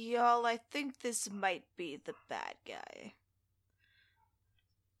 Y'all, I think this might be the bad guy.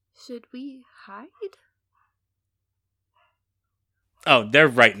 Should we hide? Oh, they're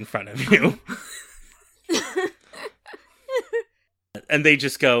right in front of you. And they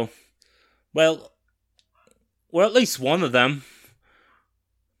just go, well, at least one of them.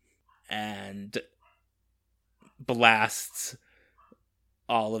 And blasts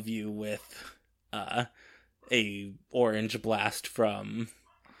all of you with a orange blast from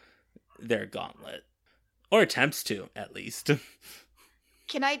their gauntlet. Or attempts to, at least.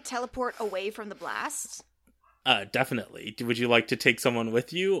 Can I teleport away from the blast? Definitely. Would you like to take someone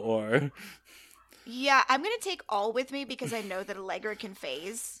with you, or? Yeah, I'm gonna take all with me because I know that Allegra can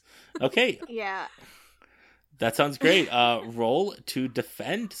phase. Okay. yeah. That sounds great. Roll to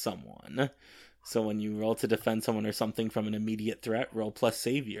defend someone. So when you roll to defend someone or something from an immediate threat, roll plus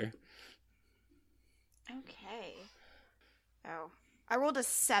savior. Okay. Oh, I rolled a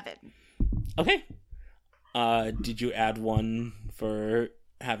 7. Okay. Did you add 1 for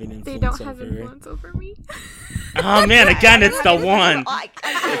having influence? They don't over... have influence over me. Oh man! Again, it's the one.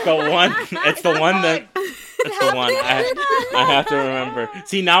 It's the one. It's the one that. It's the one. I have to remember.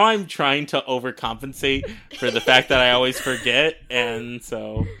 See, now I'm trying to overcompensate for the fact that I always forget, and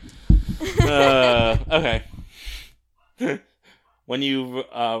so. Okay. When you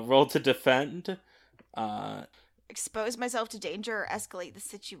roll to defend, expose myself to danger or escalate the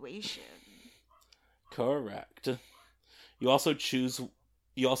situation. Correct. You also choose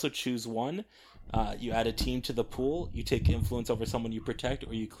 1. You add a team to the pool. You take influence over someone you protect,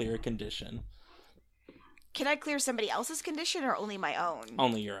 or you clear a condition. Can I clear somebody else's condition or only my own?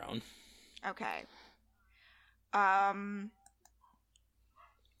 Only your own. Okay.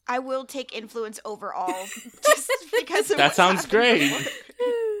 I will take influence over all, just because of that what's sounds great. before.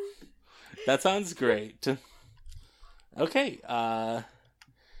 That sounds great. Okay.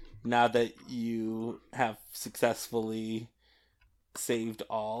 Now that you have successfully saved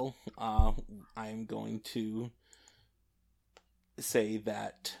all, I'm going to say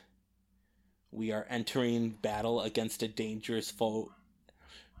that we are entering battle against a dangerous foe.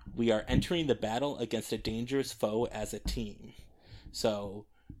 We are entering the battle against a dangerous foe as a team. So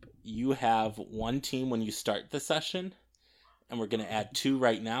you have 1 team when you start the session, and we're going to add 2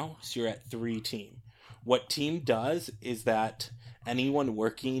 right now, so you're at 3 team. What team does is that anyone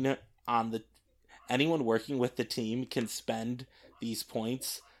working with the team can spend these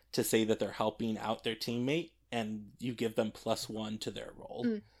points to say that they're helping out their teammate, and you give them +1 to their roll.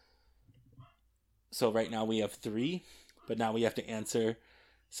 Mm. So right now we have 3, but now we have to answer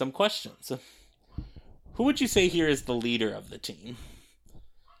some questions. Who would you say here is the leader of the team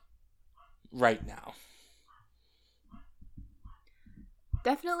right now?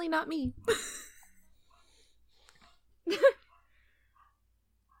 Definitely not me.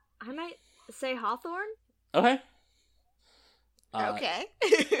 I might say Hawthorne. Okay. Okay.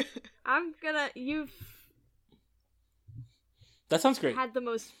 I'm gonna. You've. That sounds great. Had the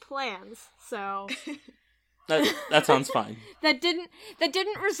most plans, so. That sounds fine. That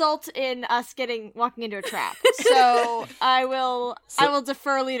didn't result in us walking into a trap. So I will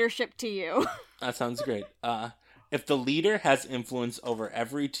defer leadership to you. That sounds great. If the leader has influence over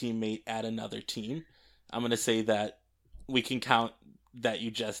every teammate at another team, I'm going to say that we can count that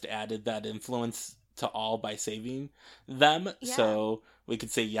you just added that influence to all by saving them. Yeah. So we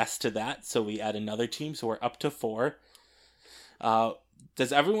could say yes to that. So we add another team. So we're up to 4.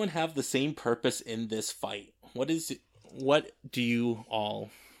 Does everyone have the same purpose in this fight? What do you all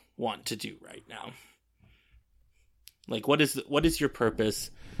want to do right now? Like, what is your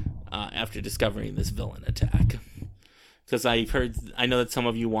purpose after discovering this villain attack? Because I know that some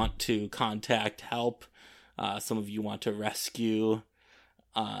of you want to contact help. Some of you want to rescue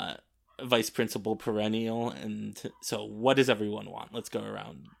Vice Principal Perennial. And so what does everyone want? Let's go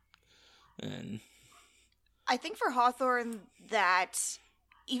around. And I think for Hawthorne that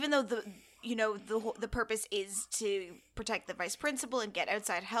even though the purpose is to protect the Vice Principal and get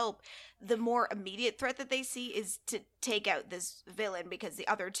outside help, the more immediate threat that they see is to take out this villain, because the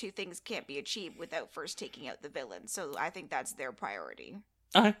other 2 things can't be achieved without first taking out the villain. So I think that's their priority.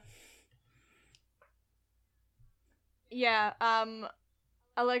 Okay. Yeah,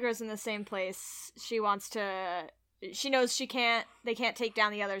 Allegra's in the same place. She knows they can't take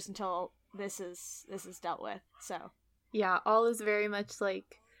down the others until this is dealt with. So yeah, all is very much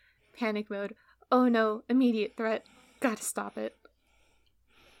like panic mode. Oh no, immediate threat. Gotta stop it.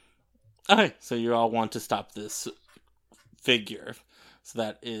 Okay, so you all want to stop this figure. So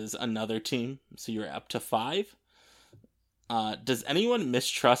that is another team. So you're up to 5. Does anyone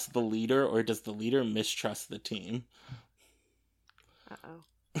mistrust the leader, or does the leader mistrust the team? Uh-oh.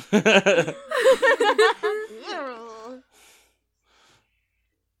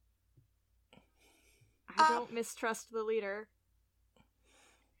 I don't mistrust the leader.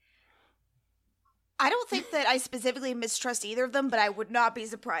 I don't think that I specifically mistrust either of them, but I would not be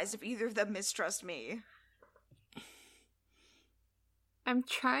surprised if either of them mistrust me. I'm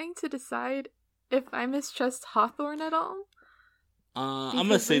trying to decide if I mistrust Hawthorne at all. I'm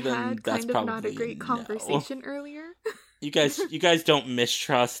gonna say then that's kind of probably not a great conversation earlier. You guys don't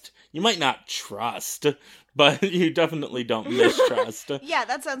mistrust. You might not trust, but you definitely don't mistrust. Yeah,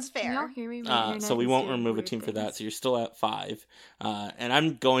 that sounds Can y'all fair. hear me? My So we internet is won't doing remove a weird team for that, things. so you're still at 5. And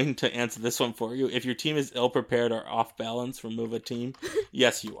I'm going to answer this one for you. If your team is ill-prepared or off-balance, remove a team.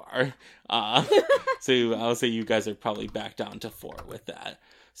 Yes, you are. So I'll say you guys are probably back down to 4 with that.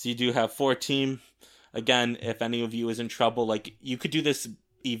 So you do have 4 team. Again, if any of you is in trouble, like, you could do this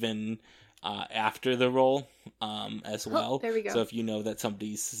even after the roll as well. There we go. So if you know that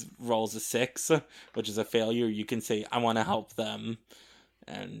somebody rolls a 6, which is a failure, you can say, I want to help them.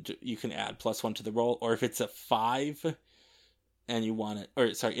 And you can add +1 to the roll. Or if it's a 5 and you want it,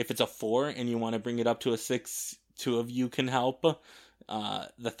 or sorry, if it's a 4 and you want to bring it up to a 6, 2 of you can help.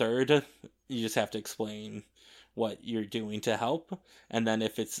 The third, you just have to explain what you're doing to help. And then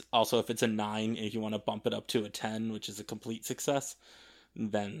if it's a 9, if you want to bump it up to a 10, which is a complete success,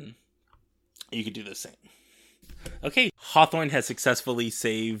 then you could do the same. Okay, Hawthorne has successfully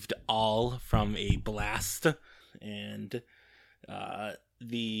saved all from a blast, and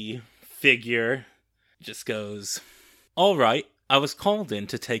the figure just goes, all right, I was called in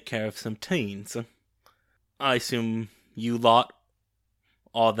to take care of some teens. I assume you lot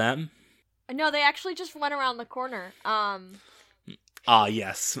are them? No, they actually just went around the corner. Ah,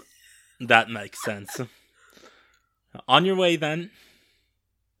 yes, that makes sense. On your way, then.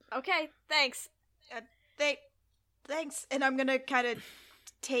 Okay, thanks. Thanks. And I'm gonna kind of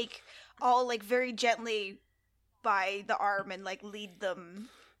take all, like, very gently by the arm and, like, lead them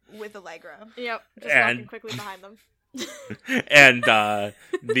with Allegra. Yep, just And- walking quickly behind them. And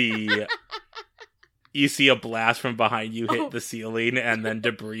you see a blast from behind you hit the ceiling, and then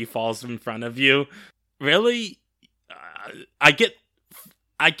debris falls in front of you. Really? I get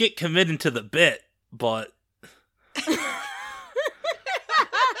committed to the bit, but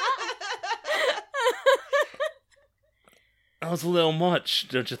that was a little much,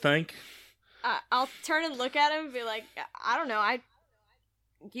 don't you think? I'll turn and look at him and be like, I don't know,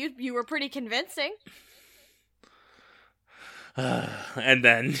 you were pretty convincing. And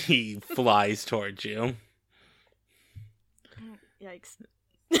then he flies towards you. Yikes.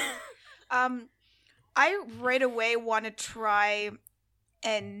 I right away want to try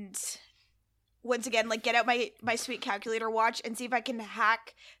and once again, like, get out my sweet calculator watch and see if I can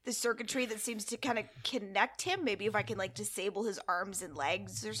hack the circuitry that seems to kind of connect him. Maybe if I can, like, disable his arms and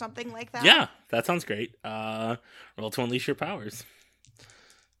legs or something like that. Yeah, that sounds great. Roll to unleash your powers.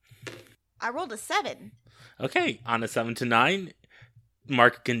 I rolled a 7. Okay, on a 7 to 9,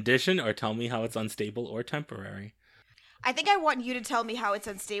 mark a condition or tell me how it's unstable or temporary. I think I want you to tell me how it's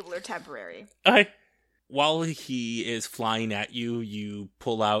unstable or temporary. Okay. While he is flying at you, you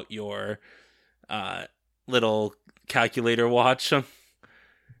pull out your little calculator watch,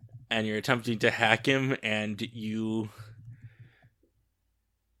 and you're attempting to hack him, and you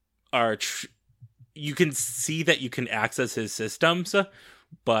are... you can see that you can access his systems,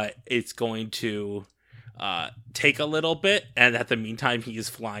 but it's going to take a little bit, and at the meantime, he is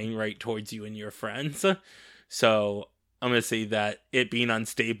flying right towards you and your friends. So I'm going to say that it being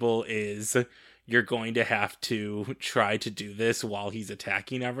unstable is you're going to have to try to do this while he's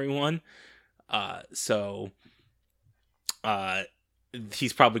attacking everyone. So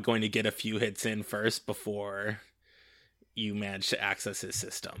he's probably going to get a few hits in first before you manage to access his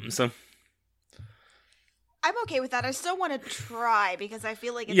systems. I'm okay with that. I still want to try because I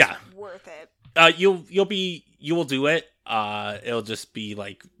feel like it's worth it. You will do it. It'll just be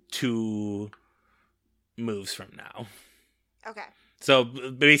like 2 moves from now. Okay. So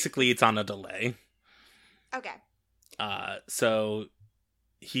basically it's on a delay. Okay. So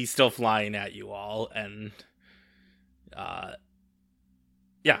he's still flying at you all, and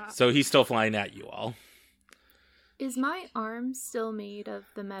so he's still flying at you all. Is my arm still made of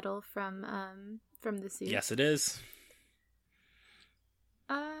the metal from the suit? Yes, it is.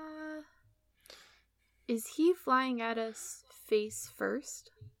 Is he flying at us face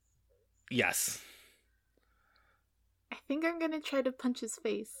first? Yes. I think I'm gonna try to punch his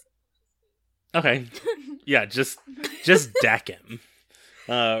face. Okay. Yeah, just deck him.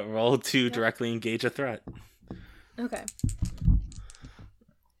 Roll to directly engage a threat. Okay.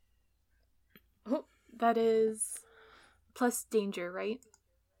 Oh, that is plus danger, right?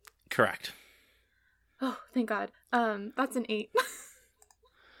 Correct. Oh, thank God. That's an 8.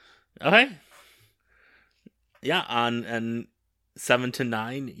 Okay. Yeah, on an 7 to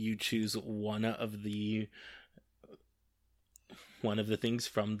 9, you choose one of the things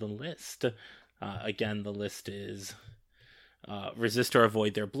from the list. Again, the list is resist or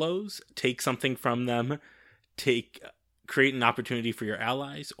avoid their blows, take something from them, create an opportunity for your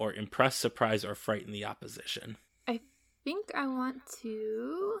allies, or impress, surprise, or frighten the opposition. I think I want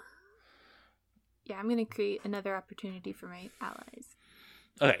to... Yeah, I'm going to create another opportunity for my allies.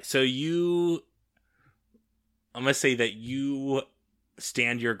 Okay, so I'm going to say that you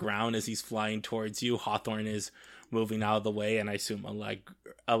stand your ground as he's flying towards you. Hawthorne is moving out of the way, and I assume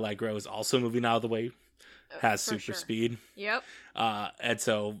Allegro is also moving out of the way. Has For super sure. speed. Yep. And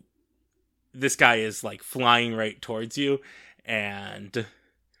so this guy is like flying right towards you, and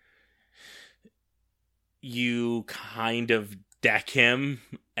you kind of deck him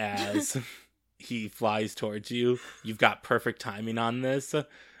as he flies towards you. You've got perfect timing on this.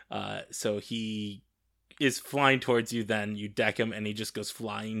 So he is flying towards you, then you deck him, and he just goes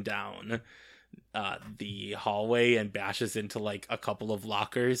flying down the hallway and bashes into like a couple of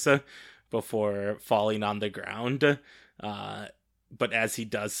lockers before falling on the ground. But as he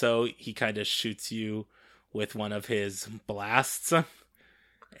does so, he kind of shoots you with one of his blasts,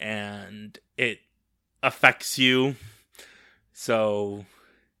 and it affects you. So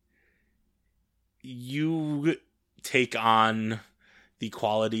you take on the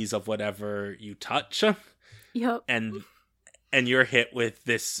qualities of whatever you touch. Yep. And you're hit with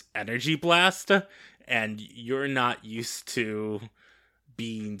this energy blast, and you're not used to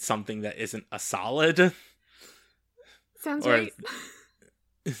being something that isn't a solid. Sounds Or- right.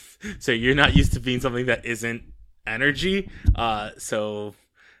 So you're not used to being something that isn't energy. So,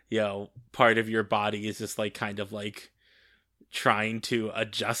 part of your body is just like kind of like trying to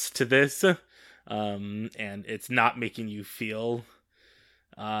adjust to this. And it's not making you feel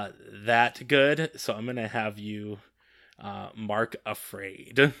that good. So I'm going to have you mark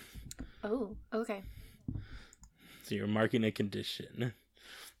afraid. Oh, okay. So you're marking a condition.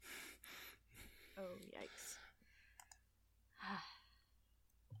 Oh, yikes.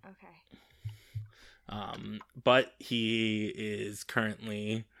 Okay. But he is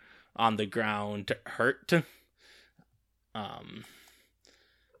currently on the ground hurt.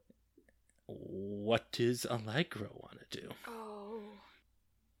 What does Allegro want to do? Oh.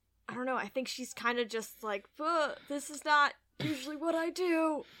 I don't know. I think she's kind of just like, this is not usually what I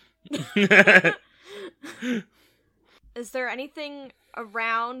do. Is there anything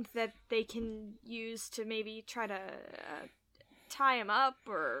around that they can use to maybe try to tie him up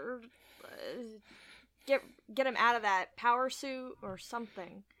or get him out of that power suit or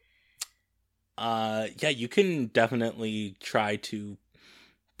something? Yeah, you can definitely try to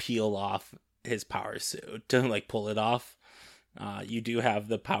peel off his power suit to like pull it off. You do have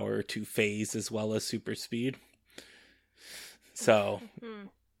the power to phase as well as super speed. So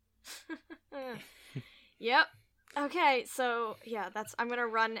Yep. Okay, so yeah, I'm gonna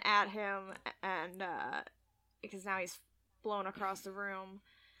run at him, and because now he's blown across the room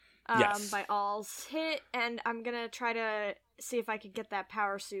Yes. by All's hit, and I'm gonna try to see if I can get that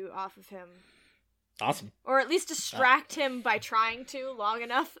power suit off of him, awesome. or at least distract him by trying to long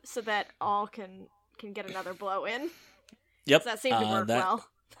enough so that All can get another blow in. Yep. Does that seem to work well?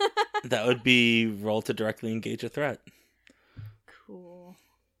 That would be roll to directly engage a threat. Cool.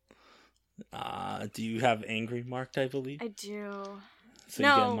 Do you have angry marked, I believe? I do. So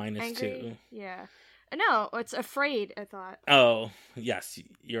no, you get a minus angry, 2. Yeah. No, it's afraid, I thought. Oh, yes,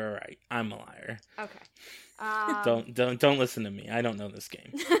 you're right. I'm a liar. Okay. Don't listen to me. I don't know this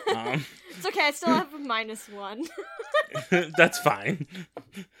game. It's okay, I still have a -1. That's fine.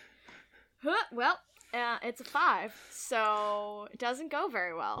 Well, it's a 5, so it doesn't go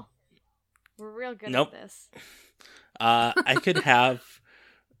very well. We're real good Nope. at this. I could have...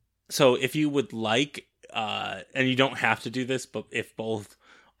 So if you would like, and you don't have to do this, but if both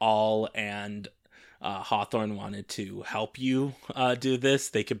All and Hawthorne wanted to help you do this,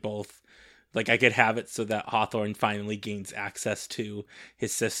 they could both... Like, I could have it so that Hawthorne finally gains access to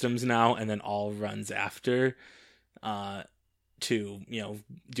his systems now, and then All runs after to,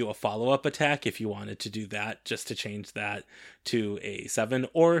 do a follow-up attack if you wanted to do that, just to change that to a 7.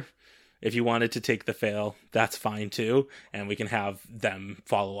 Or if you wanted to take the fail, that's fine too, and we can have them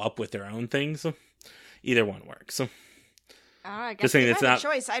follow up with their own things. Either one works. I guess Just saying If it's I have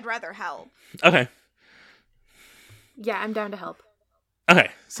not... a choice, I'd rather help. Okay. Yeah, I'm down to help. Okay,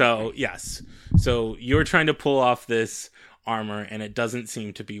 so yes. So you're trying to pull off this armor, and it doesn't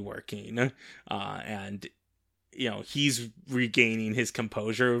seem to be working. And, he's regaining his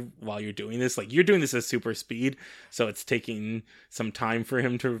composure while you're doing this. Like, you're doing this at super speed, so it's taking some time for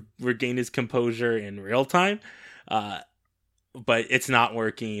him to regain his composure in real time. But it's not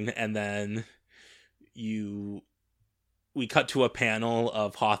working, and then we cut to a panel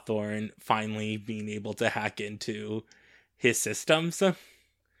of Hawthorne finally being able to hack into his systems.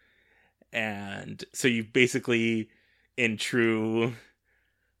 And so you basically, in true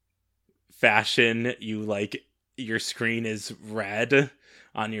fashion, you your screen is red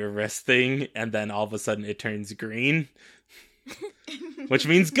on your wrist thing, and then all of a sudden it turns green, which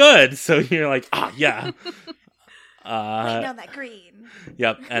means good. So you're like, yeah. Waiting on that green.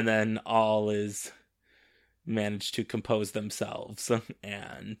 Yep, and then all is managed to compose themselves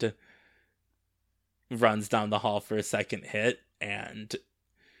and runs down the hall for a second hit, and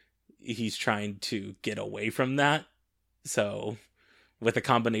he's trying to get away from that. So with a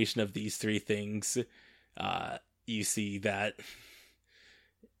combination of these three things, you see that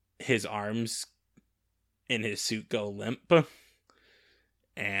his arms in his suit go limp,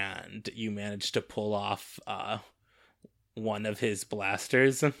 and you manage to pull off one of his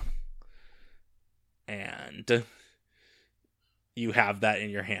blasters, and you have that in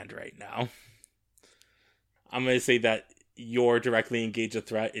your hand right now. I'm going to say that your directly engage a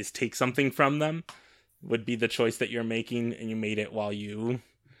threat is take something from them, would be the choice that you're making, and you made it while you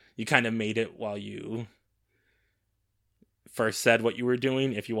kind of made it while you first said what you were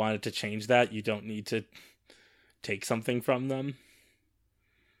doing. If you wanted to change that, you don't need to take something from them.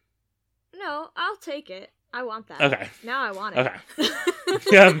 No, I'll take it. I want that. Okay. Now I want it. Okay.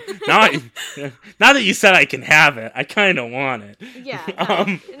 Yeah. Now that you said I can have it, I kind of want it. Yeah.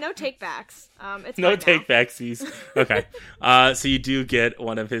 No takebacks. It's no mine now. takebacksies. Okay. So you do get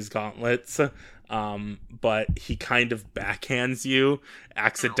one of his gauntlets, but he kind of backhands you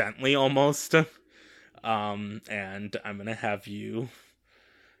accidentally, almost. And I'm gonna have you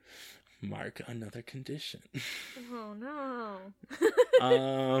mark another condition. Oh no.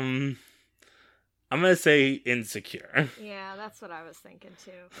 I'm gonna say insecure. Yeah, that's what I was thinking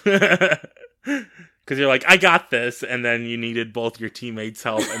too. Because you're like, I got this, and then you needed both your teammates'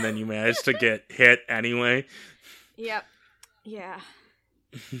 help, and then you managed to get hit anyway. Yep. Yeah.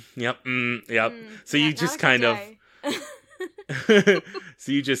 Yep. Yep. So yeah, you just kind of.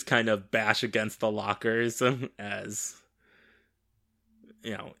 So you just kind of bash against the lockers as,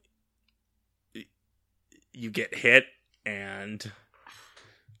 you know, you get hit, and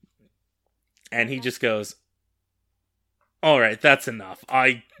he just goes, all right, that's enough.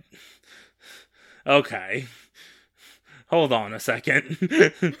 Okay. Hold on a second.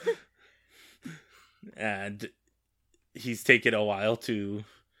 And he's taken a while to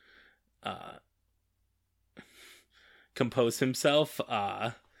compose himself,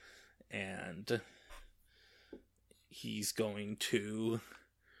 and he's going to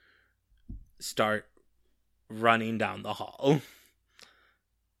start running down the hall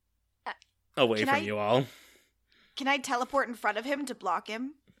away from you all. Can I teleport in front of him to block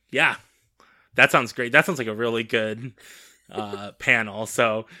him? Yeah, that sounds great. That sounds like a really good panel.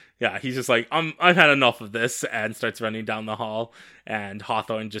 So yeah, he's just like, I've had enough of this, and starts running down the hall, and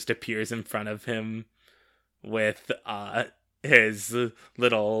Hawthorne just appears in front of him with his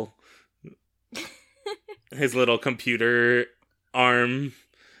little computer arm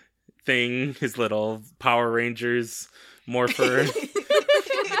thing, his little Power Rangers morpher.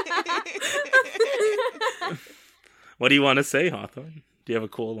 What do you want to say, Hawthorne? Do you have a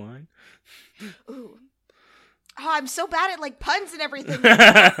cool line? Ooh. Oh, I'm so bad at like puns and everything.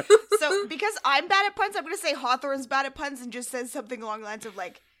 So because I'm bad at puns, I'm going to say Hawthorne's bad at puns and just says something along the lines of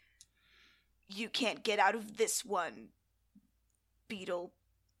like, you can't get out of this one, Beetle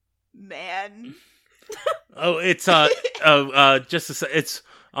Man. Oh, it's it's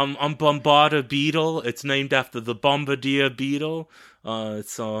Bombardier Beetle. It's named after the Bombardier Beetle.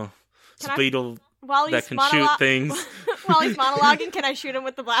 It's a beetle that can shoot things. While he's monologuing, can I shoot him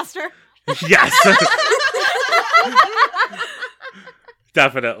with the blaster? Yes.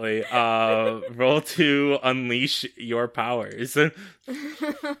 Definitely. Roll to unleash your powers.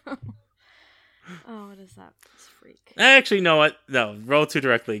 Oh, what is that? This freak. Actually, you know what? No, roll to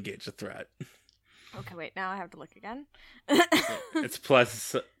directly engage a threat. Okay, wait, now I have to look again. It's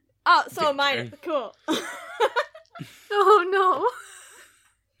plus. Oh, so danger. mine. Cool. Oh no.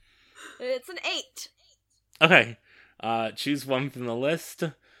 It's an 8. Okay. Choose one from the list.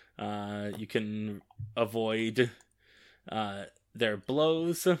 You can avoid their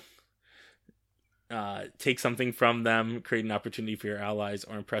blows. Take something from them, create an opportunity for your allies,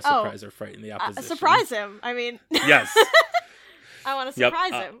 or impress, surprise, or frighten the opposition. Surprise him. I mean, yes. I want to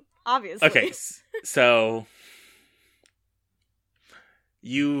surprise him, obviously. Okay, so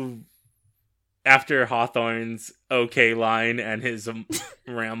you, after Hawthorne's okay line and his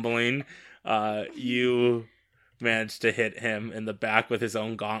rambling, you managed to hit him in the back with his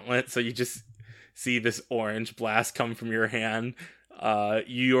own gauntlet. So you just see this orange blast come from your hand. I'm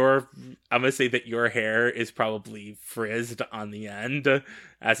gonna say that your hair is probably frizzed on the end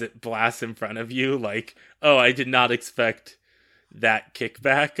as it blasts in front of you. Like, oh, I did not expect that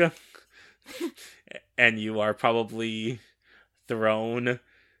kickback. and you are probably thrown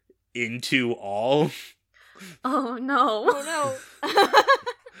into all. Oh no. Oh no.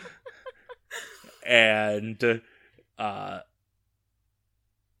 And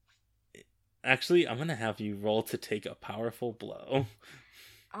actually, I'm gonna have you roll to take a powerful blow.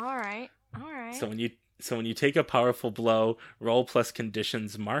 All right. So when you take a powerful blow, roll plus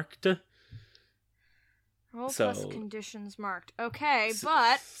conditions marked. Roll So- plus conditions marked. Okay,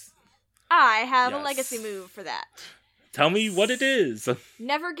 but I have a Yes. legacy move for that. Tell me what it is.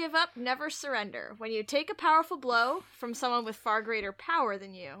 Never give up, never surrender. When you take a powerful blow from someone with far greater power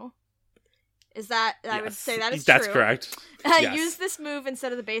than you, is that, I would Yes, say that is that's true. correct. Yes. Use this move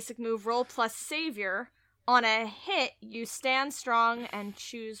instead of the basic move, roll plus savior. On a hit, you stand strong and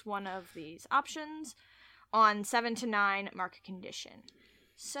choose one of these options. On 7 to 9, mark a condition.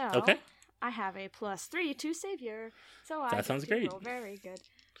 So, Okay. I have a +3 to savior. So That sounds great. Roll very good.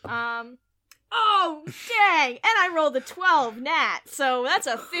 Oh, dang! And I rolled a 12 nat, so that's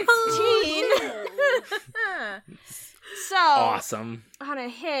a 15. So, Awesome. on a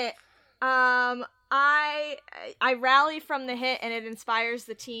hit, I rally from the hit, and it inspires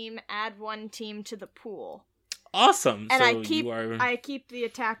the team. Add one team to the pool, Awesome. and So I keep the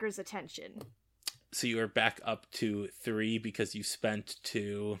attacker's attention. So you are back up to 3 because you spent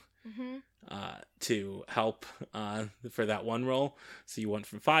 2 to help for that one roll. So you went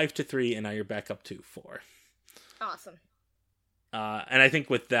from 5 to 3, and now you're back up to 4. Awesome. And I think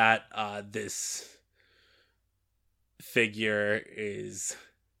with that, this figure is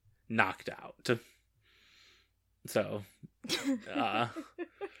knocked out. So,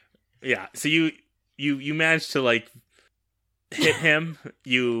 yeah. So you managed to like hit him.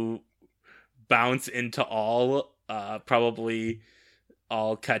 You bounce into all. Probably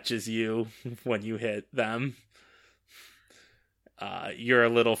all catches you when you hit them. You're a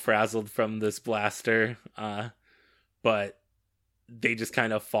little frazzled from this blaster, but they just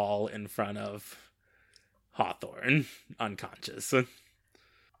kind of fall in front of Hawthorne, unconscious.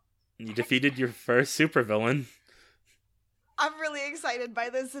 You defeated your first supervillain. I'm really excited by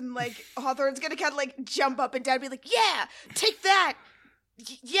this, and like Hawthorne's gonna kind of like jump up and down and be like, "Yeah, take that!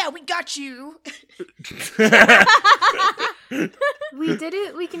 Yeah, we got you." We did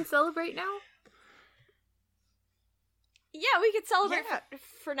it. We can celebrate now. Yeah, we could celebrate Yeah.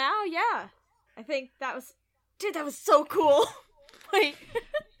 for now. Yeah, I think that was so cool. Wait,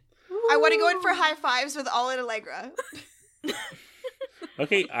 I want to go in for high fives with all in Allegra.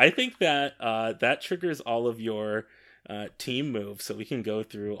 Okay, I think that that triggers all of your team moves, so we can go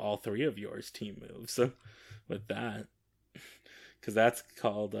through all 3 of yours team moves with that. Because that's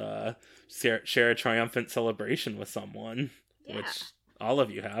called share a triumphant celebration with someone, which all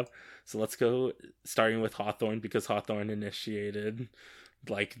of you have. So let's go, starting with Hawthorne, because Hawthorne initiated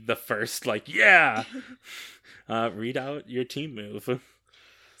like the first, like, yeah! Read out your team move.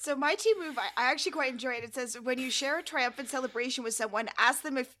 So my team move, I actually quite enjoy it. It says, when you share a triumphant celebration with someone, ask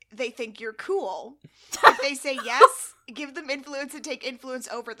them if they think you're cool. If they say yes, give them influence and take influence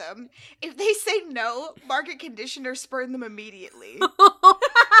over them. If they say no, mark a condition or spurn them immediately.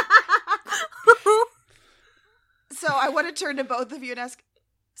 So I want to turn to both of you and ask,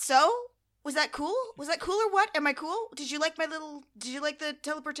 so? Was that cool? Was that cool or what? Am I cool? Did you like the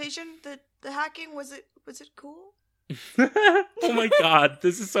teleportation? The hacking? Was it cool? Oh my god,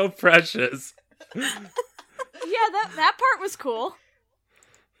 this is so precious. yeah, that part was cool.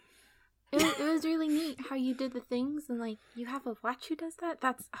 It was really neat how you did the things, and like you have a watch who does that.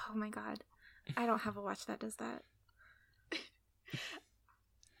 That's, oh my god, I don't have a watch that does that.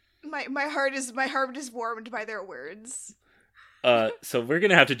 My heart is warmed by their words. So we're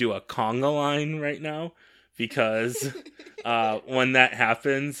gonna have to do a conga line right now, because when that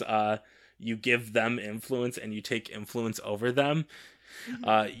happens, you give them influence and you take influence over them.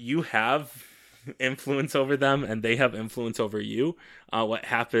 You have influence over them and they have influence over you. What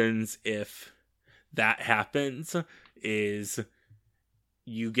happens if that happens is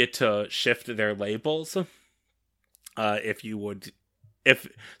you get to shift their labels. If you would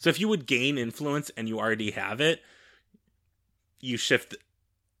gain influence and you already have it, you shift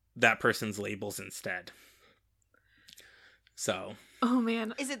that person's labels instead. So, Oh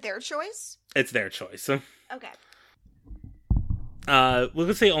man, Is it their choice? it's their choice. Okay.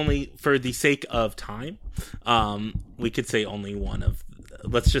 We'll say only for the sake of time. We could say only one of.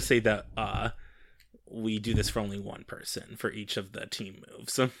 Let's just say that we do this for only one person for each of the team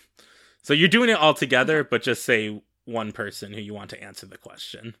moves. So you're doing it all together, but just say one person who you want to answer the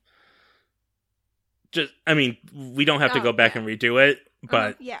question. We don't have to go back and redo it,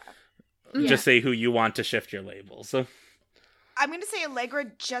 but Yeah. just say who you want to shift your labels. I'm going to say Allegra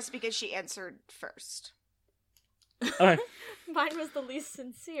just because she answered first. Okay. Mine was the least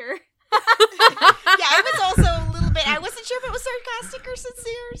sincere. Yeah, I was also a little bit, I wasn't sure if it was sarcastic or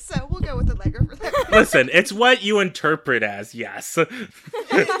sincere, so we'll go with Allegra for that. Listen, it's what you interpret as, yes.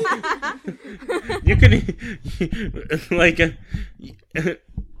 You can, like,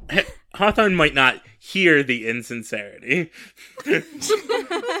 Hawthorne might not hear the insincerity.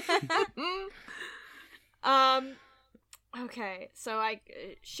 Okay, so I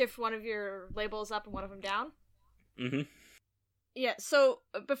shift one of your labels up and one of them down? Mm-hmm. Yeah, so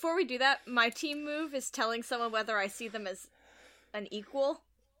before we do that, my team move is telling someone whether I see them as an equal.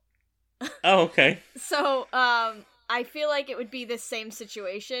 Oh, okay. So, I feel like it would be this same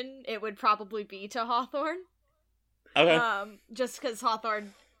situation. It would probably be to Hawthorne. Okay. Just because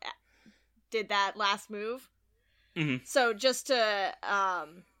Hawthorne did that last move. Mm-hmm. So just to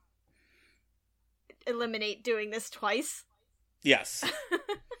eliminate doing this twice. Yes.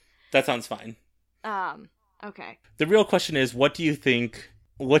 That sounds fine. Okay. The real question is, what do you think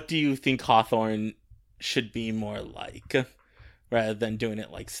Hawthorne should be more like, rather than doing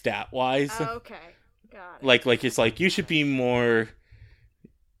it like stat wise? Okay. Got it. Like it's like you should be more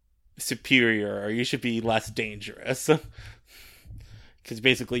superior, or you should be less dangerous. Because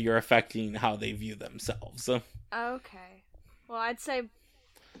basically you're affecting how they view themselves. Okay. Well, I'd say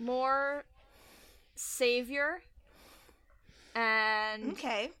more savior and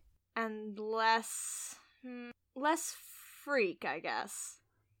Okay. and less freak, I guess.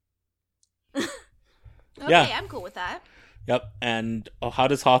 Okay, Yeah. I'm cool with that. Yep. And how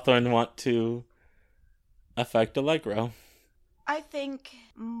does Hawthorne want to affect Allegro? I think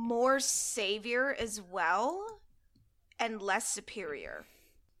more savior as well, and less superior.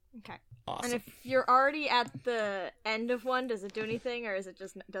 Okay. Awesome. And if you're already at the end of one, does it do anything, or is it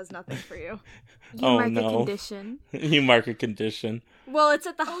just does nothing for you? You Oh, mark no. a condition. You mark a condition. Well, it's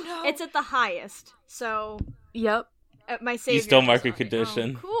at the no. it's at the highest. So Yep. my savior. You still does mark a nothing.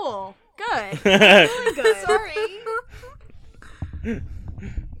 condition. Oh, cool. Good. Cool and good. Sorry.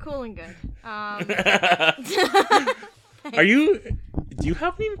 Cool and good. Are you? Do you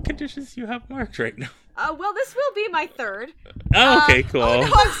have any conditions you have marked right now? Well, this will be my third. Oh, okay, cool. Oh,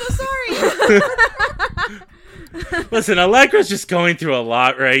 I'm so sorry. Listen, Allegra's just going through a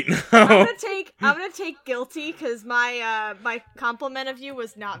lot right now. I'm gonna take guilty because my my compliment of you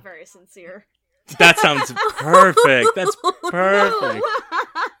was not very sincere. That sounds perfect. That's perfect.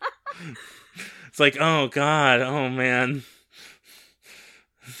 It's like, oh god, oh man.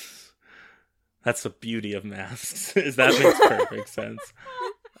 That's the beauty of masks. Is that makes perfect sense.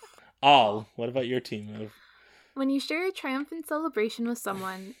 What about your team move? When you share a triumphant celebration with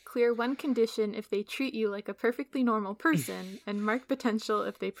someone, clear one condition if they treat you like a perfectly normal person, and mark potential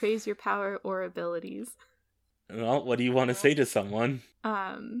if they praise your power or abilities. Well, what do you want to say to someone?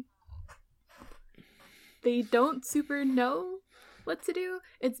 They don't super know what to do.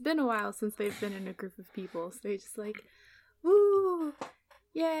 It's been a while since they've been in a group of people, so they're just like, woo,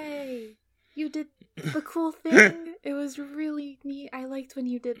 yay, you did the cool thing. It was really neat. I liked when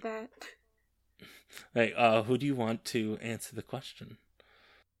you did that. Hey, who do you want to answer the question?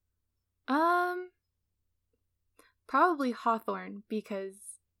 Probably Hawthorne, because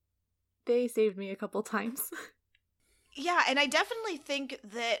they saved me a couple times. Yeah, and I definitely think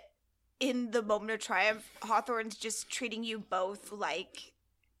that in the moment of triumph, Hawthorne's just treating you both like,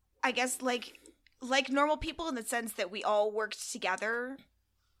 I guess, like normal people, in the sense that we all worked together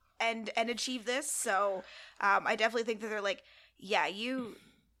and achieved this. So I definitely think that they're like, yeah, you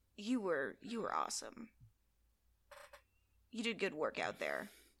were awesome. You did good work out there.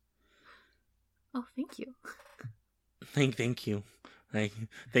 Oh, thank you. Thank you.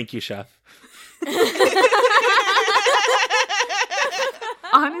 Thank you, Chef.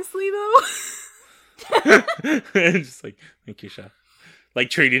 Honestly, though. Just like, thank you, Chef. Like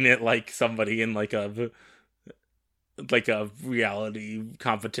treating it like somebody in like a reality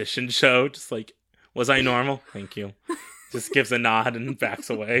competition show. Just like, was I normal? Thank you. Just gives a nod and backs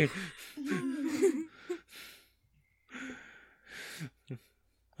away.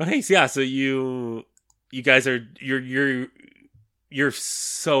 Okay, so yeah, so you guys are you're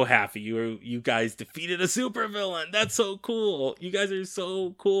so happy. You guys defeated a supervillain. That's so cool. You guys are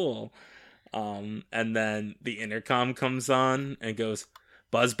so cool. And then the intercom comes on and goes,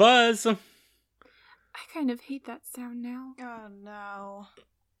 buzz, buzz. I kind of hate that sound now. Oh, no.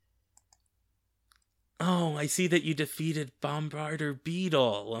 Oh, I see that you defeated Bombarder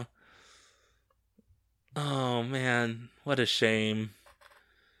Beetle. Oh, man. What a shame.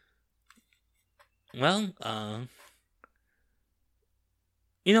 Well,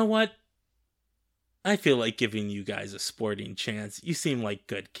 you know what? I feel like giving you guys a sporting chance. You seem like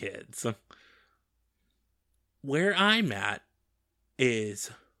good kids. Where I'm at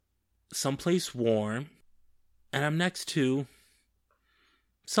is someplace warm, and I'm next to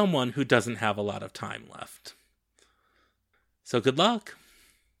someone who doesn't have a lot of time left. So good luck.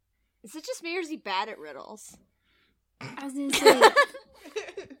 Is it just me, or is he bad at riddles? I was gonna say,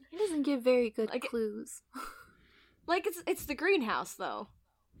 he doesn't give very good clues. Like, it's the greenhouse, though.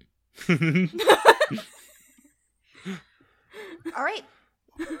 All right.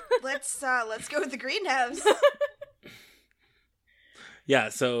 Let's go with the greenhouse. Yeah,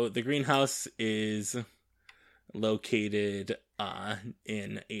 so the greenhouse is located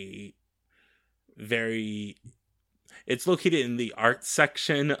in a very... It's located in the art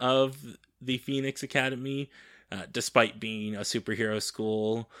section of the Phoenix Academy, despite being a superhero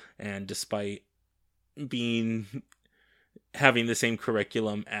school and despite having the same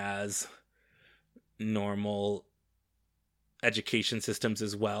curriculum as normal education systems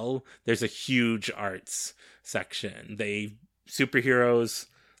as well. There's a huge arts section. Superheroes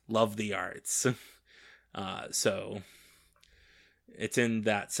love the arts. So it's in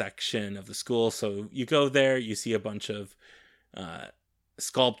that section of the school. So you go there, you see a bunch of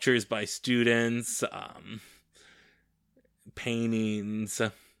sculptures by students, paintings.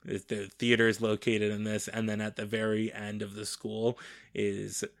 The theater is located in this, and then at the very end of the school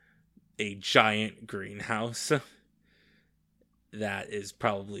is a giant greenhouse that is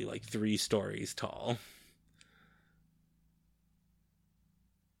probably like 3 stories tall.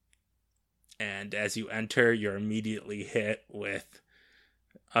 And as you enter, you're immediately hit with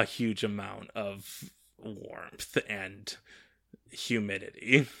a huge amount of warmth and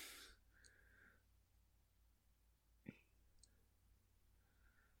humidity.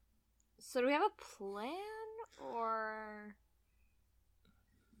 So do we have a plan, or...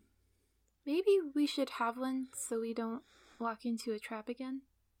 Maybe we should have one so we don't walk into a trap again?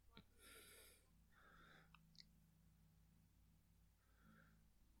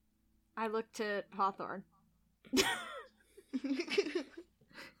 I looked at Hawthorne.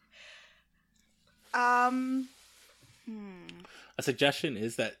 A suggestion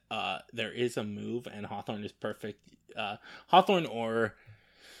is that there is a move, and Hawthorne is perfect. Hawthorne or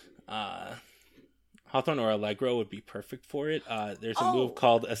Allegro would be perfect for it. There's a move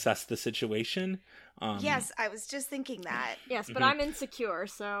called Assess the Situation. Yes, I was just thinking that. Yes, but I'm insecure,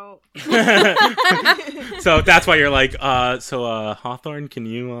 so... So that's why you're like, Hawthorne, can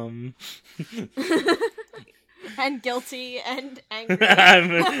you, And guilty and angry.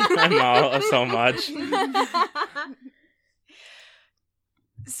 I'm all so much.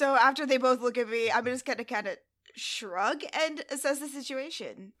 So after they both look at me, I'm just gonna kind of shrug and assess the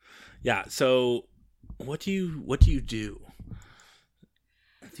situation. Yeah, so what do you do?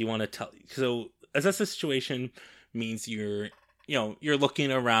 Do you want to tell? So assess the situation means you're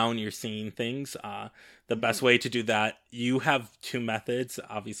looking around, you're seeing things. The best way to do that, you have 2 methods.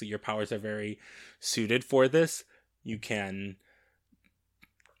 Obviously, your powers are very suited for this. You can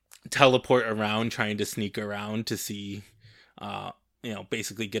teleport around, trying to sneak around to see,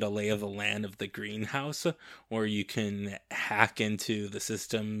 basically get a lay of the land of the greenhouse, or you can hack into the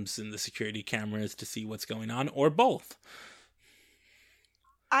systems and the security cameras to see what's going on, or both.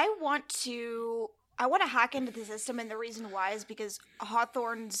 I want to hack into the system, and the reason why is because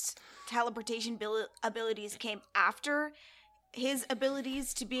Hawthorne's teleportation abilities came after his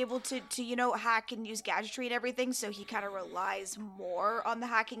abilities to be able to hack and use gadgetry and everything, so he kind of relies more on the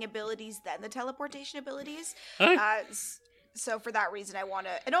hacking abilities than the teleportation abilities. Okay. So for that reason, I kind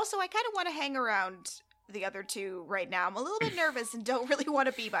of want to hang around the other 2 right now. I'm a little bit nervous and don't really want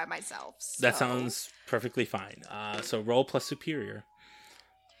to be by myself. So. That sounds perfectly fine. So roll plus superior.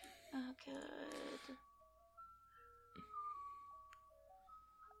 Oh, good.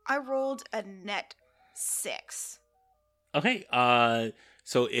 I rolled a net 6. Okay.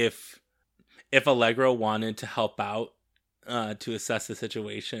 So if Allegro wanted to help out to assess the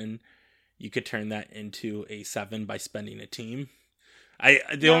situation, you could turn that into a 7 by spending a team.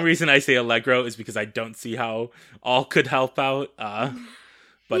 The only reason I say Allegro is because I don't see how all could help out.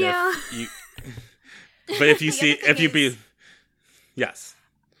 But yeah. Yes.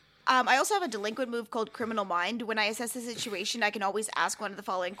 I also have a delinquent move called Criminal Mind. When I assess the situation, I can always ask one of the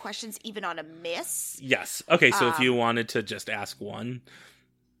following questions, even on a miss. Yes. Okay, so if you wanted to just ask one.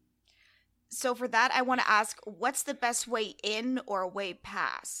 So for that, I want to ask, what's the best way in or way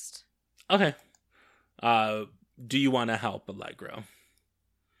past? Okay. Do you want to help Allegro?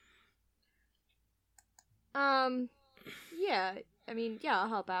 Yeah. I mean, yeah, I'll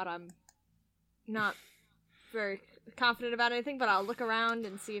help out. I'm not very confident about anything, but I'll look around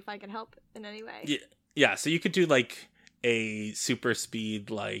and see if I can help in any way. Yeah, so you could do like a super speed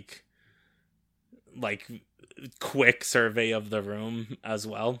like quick survey of the room as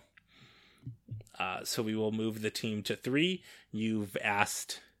well. So we will move the team to 3. You've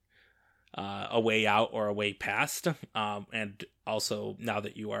asked a way out or a way past, and also now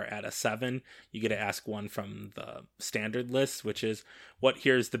that you are at a 7, you get to ask one from the standard list, which is what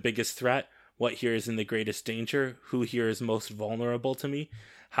here is the biggest threat, what here is in the greatest danger, who here is most vulnerable to me,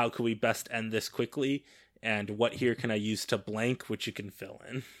 how can we best end this quickly, and what here can I use to blank, which you can fill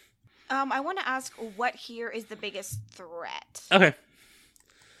in. I want to ask what here is the biggest threat. Okay.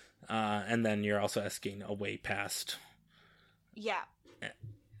 And then you're also asking a way past. Yeah.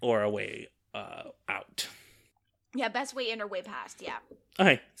 Or a way out. Yeah, best way in or way past, yeah.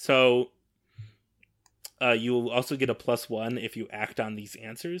 Okay, so you will also get a +1 if you act on these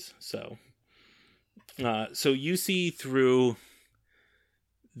answers. So you see through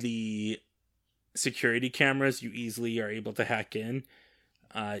the security cameras, you easily are able to hack in.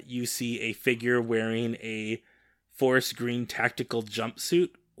 You see a figure wearing a forest green tactical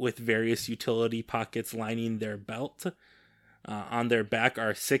jumpsuit with various utility pockets lining their belt. On their back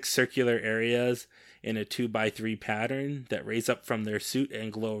are 6 circular areas in a 2x3 pattern that raise up from their suit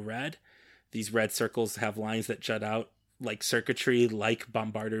and glow red. These red circles have lines that jut out like circuitry like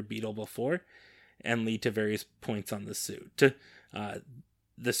Bombarder Beetle before and lead to various points on the suit.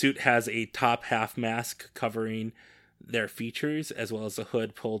 The suit has a top half mask covering their features as well as a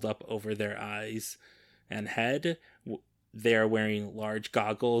hood pulled up over their eyes and head. They are wearing large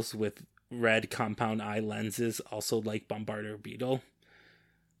goggles with red compound eye lenses, also like Bombarder Beetle.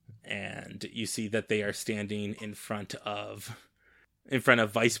 And you see that they are standing in front of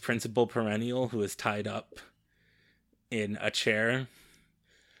Vice Principal Perennial, who is tied up in a chair.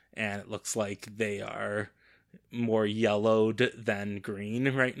 And it looks like they are more yellowed than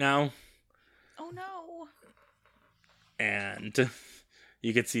green right now. Oh no. And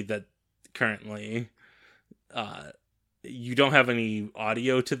you can see that currently you don't have any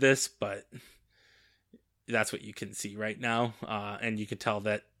audio to this, but that's what you can see right now. And you can tell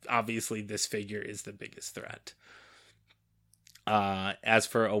that obviously this figure is the biggest threat. As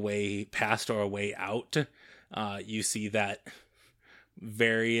for a way past or a way out, you see that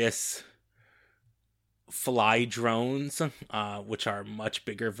various fly drones, which are much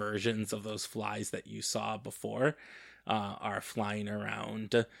bigger versions of those flies that you saw before, are flying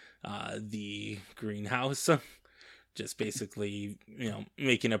around the greenhouse, just basically,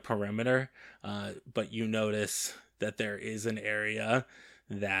 making a perimeter. But you notice that there is an area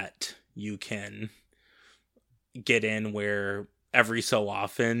that you can get in where every so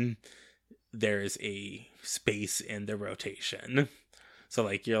often there's a space in the rotation. So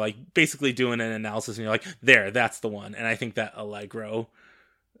you're basically doing an analysis and you're like, there, that's the one. And I think that Allegro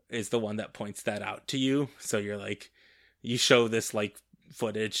is the one that points that out to you. So you're you show this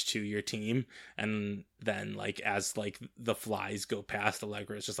footage to your team, and then as the flies go past,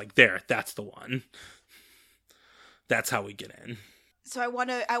 Allegro is just there, that's the one. That's how we get in. So I want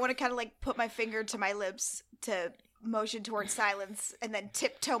to kind of put my finger to my lips to motion towards silence and then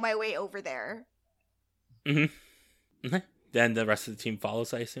tiptoe my way over there. Mm-hmm. Then the rest of the team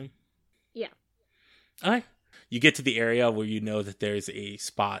follows, I assume? Yeah. Okay. You get to the area where you know that there's a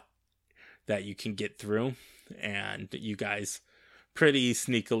spot that you can get through, and you guys pretty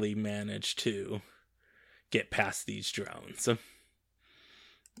sneakily manage to get past these drones.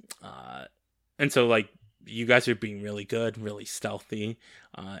 And so, you guys are being really good, really stealthy,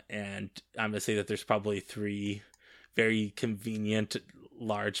 and I'm going to say that there's probably 3 very convenient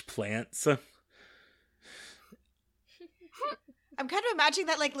large plants. I'm kind of imagining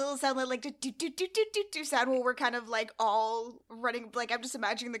that little sound do sound where we're kind of all running. I'm just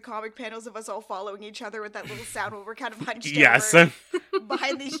imagining the comic panels of us all following each other with that little sound where we're kind of hunched over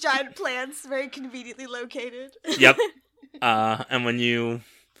behind these giant plants, very conveniently located. Yep. And when you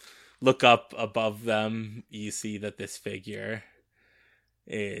look up above them, you see that this figure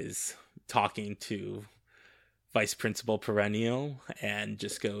is talking to Vice Principal Perennial and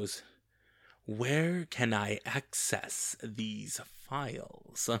just goes, "Where can I access these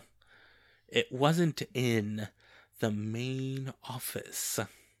files? It wasn't in the main office."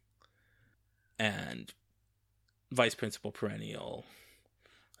 And Vice Principal Perennial,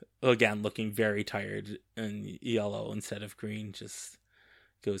 again looking very tired and yellow instead of green, just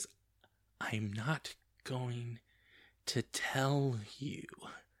goes, "I'm not going to tell you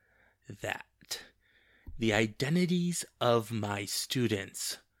that. The identities of my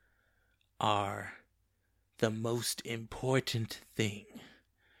students are the most important thing.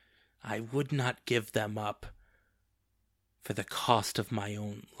 I would not give them up for the cost of my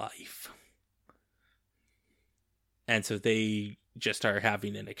own life. And so they just are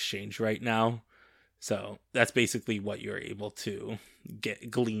having an exchange right now. So that's basically what you're able to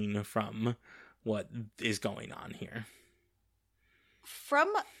glean from what is going on here.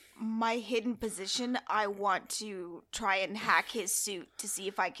 From my hidden position, I want to try and hack his suit to see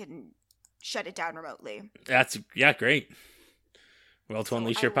if I can shut it down remotely. Great. Roll to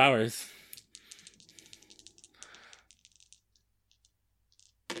unleash your powers.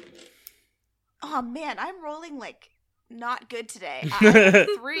 Oh man, I'm rolling like not good today. I have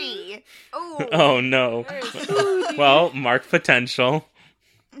 3. Oh no. Well, mark potential.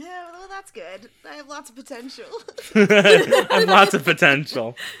 Yeah, well, that's good. I have lots of potential. I have lots of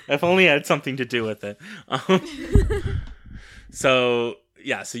potential. If only I had something to do with it. So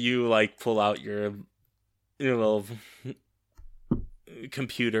you like pull out your little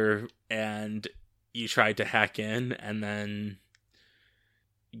computer and you try to hack in, and then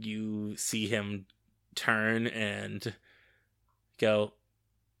you see him turn and go,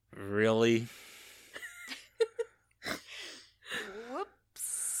 "Really?"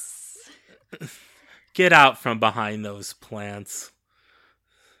 Whoops. Get out from behind those plants.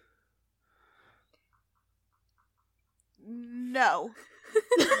 No.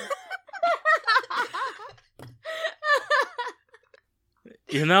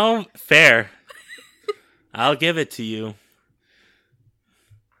 Fair. I'll give it to you.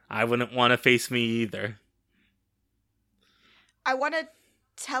 I wouldn't want to face me either. I want to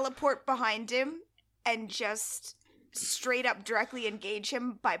teleport behind him and just straight up directly engage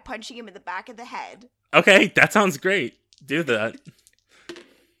him by punching him in the back of the head. Okay, that sounds great. Do that.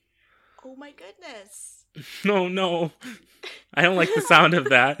 Oh my goodness. No. I don't like the sound of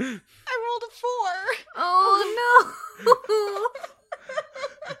that. I rolled a 4. Oh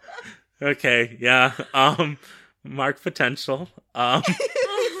no. Okay, yeah. Mark potential.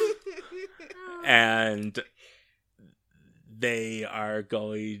 And they are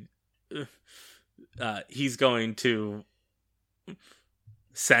going... he's going to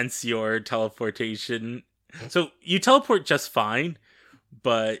sense your teleportation. So you teleport just fine,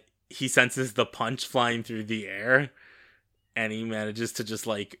 but he senses the punch flying through the air, and he manages to just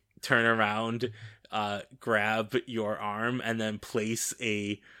like turn around, grab your arm, and then place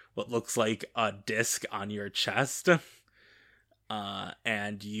what looks like a disc on your chest.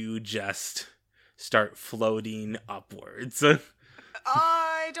 And you just start floating upwards.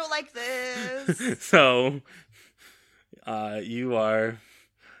 I don't like this. So, you are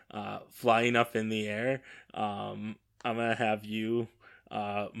flying up in the air. I'm gonna have you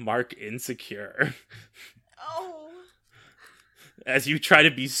mark insecure. Oh. As you try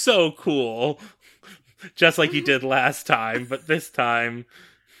to be so cool, just like you did last time, but this time...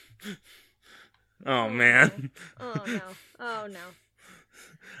 Oh, man. Oh, no. Oh, no.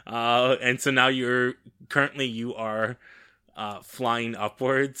 And so now you are flying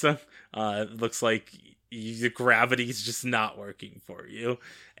upwards. It looks like the gravity's just not working for you.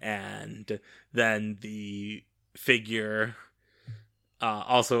 And then the figure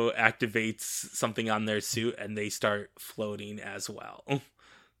also activates something on their suit, and they start floating as well.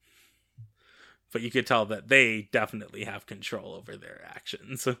 But you could tell that they definitely have control over their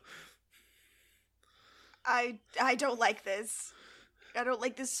actions. I don't like this. I don't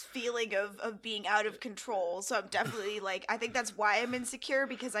like this feeling of being out of control. So I'm definitely like, I think that's why I'm insecure,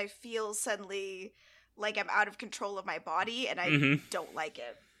 because I feel suddenly like I'm out of control of my body, and I don't like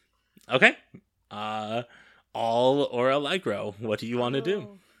it. Okay. All or Allegro, what do you want to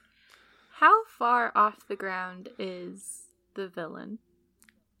do? How far off the ground is the villain?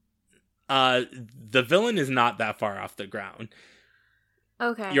 The villain is not that far off the ground.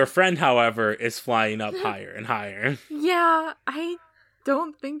 Okay. Your friend, however, is flying up higher and higher. Yeah, I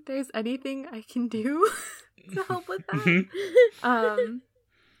don't think there's anything I can do to help with that.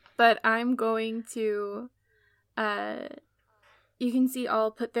 But I'm going to, you can see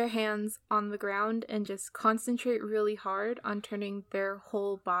all put their hands on the ground and just concentrate really hard on turning their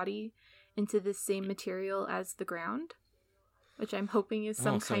whole body into the same material as the ground, which I'm hoping is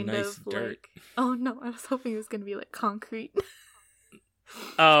some kind nice of dirt. like, oh no, I was hoping it was going to be like concrete.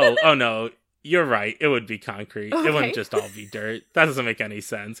 Oh no. You're right. It would be concrete. Okay. It wouldn't just all be dirt. That doesn't make any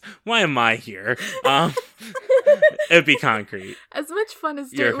sense. Why am I here? It'd be concrete. As much fun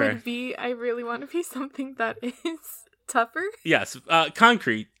as dirt would be, I really want to be something that is tougher. Yes,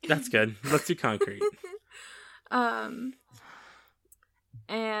 concrete. That's good. Let's do concrete. And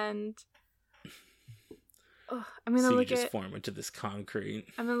I'm gonna look just at form into this concrete.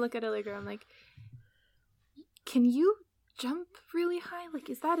 I'm gonna look at Allegro. I'm like, can you jump really high? Like,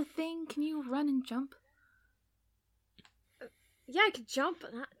 is that a thing? Can you run and jump? Yeah, I could jump,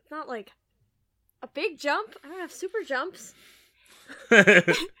 but not like a big jump. I don't have super jumps.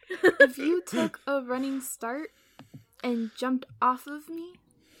 If you took a running start and jumped off of me,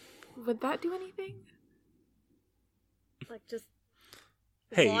 would that do anything? Like just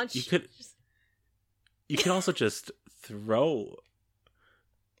Hey, launch. you could also just throw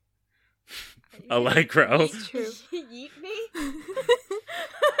Allegro. It's true. Yeet me.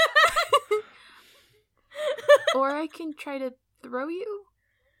 Or I can try to throw you.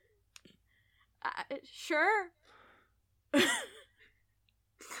 Sure.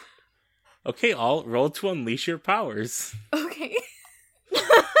 Okay, I'll roll to unleash your powers. Okay.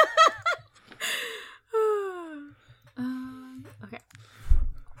 Okay.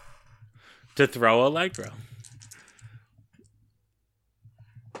 To throw Allegro.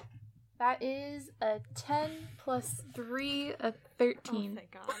 That is a 10 plus 3, a 13. Oh,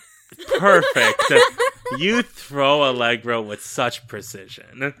 thank God. Perfect. You throw Allegro with such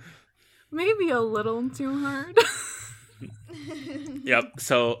precision. Maybe a little too hard. Yep.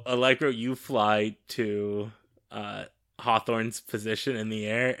 So Allegro, you fly to Hawthorne's position in the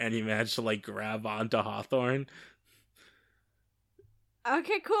air, and you manage to like grab onto Hawthorne.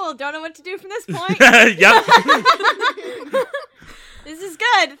 Okay, cool. Don't know what to do from this point. Yep. This is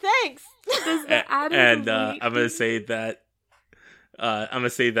good. Thanks. Does the added And weight I'm gonna say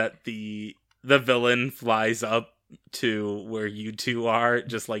that the villain flies up to where you two are,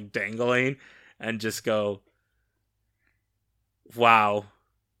 just like dangling, and just go, "Wow,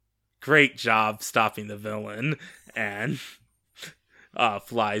 great job stopping the villain," and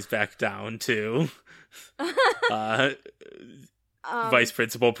flies back down to Vice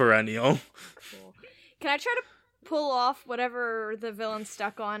Principal Perennial. Cool. Can I try to pull off whatever the villain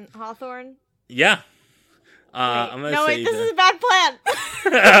stuck on Hawthorne? Yeah. I'm gonna say this is a bad plan.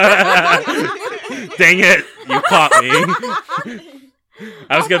 Dang it, you caught me.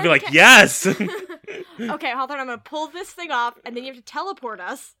 I was gonna be like, yes! Okay, Hawthorne, I'm gonna pull this thing off, and then you have to teleport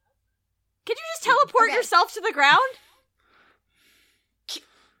us. Could you just teleport yourself to the ground?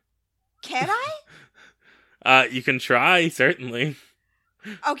 Can I? You can try, certainly.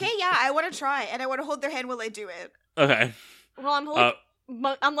 Okay, yeah, I want to try, and I want to hold their hand while I do it. Okay. Well, I'm holding...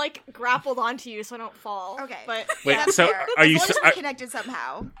 I'm like grappled onto you so I don't fall. Okay. But Wait, That's so fair. are you As long as we're connected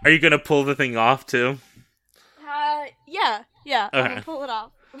somehow. Are you gonna pull the thing off too? Yeah. I'm Okay. gonna pull it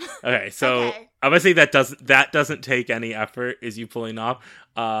off. Okay, so Okay. I'm gonna say that doesn't take any effort, is you pulling off.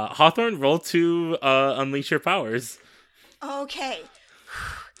 Hawthorne, roll to unleash your powers. Okay.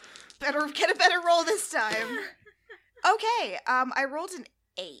 Better get a better roll this time. Okay, I rolled an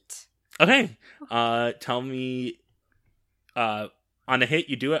 8. Okay. Tell me on a hit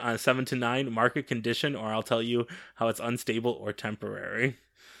you do it, on a 7 to 9, mark a condition, or I'll tell you how it's unstable or temporary.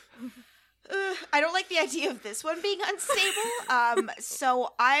 I don't like the idea of this one being unstable.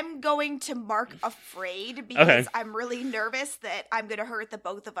 So I'm going to mark afraid because Okay. I'm really nervous that I'm going to hurt the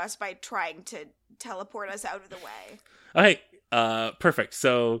both of us by trying to teleport us out of the way. Okay, perfect.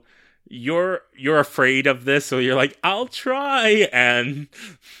 So you're afraid of this, so you're like, I'll try, and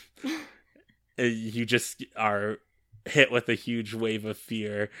you just are hit with a huge wave of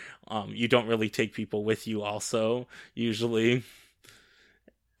fear. You don't really take people with you also, usually.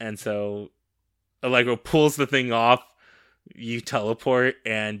 And so Allegro pulls the thing off, you teleport,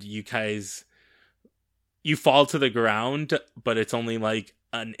 and you guys, you fall to the ground, but it's only like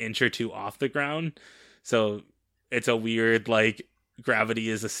an inch or two off the ground. So it's a weird, like, gravity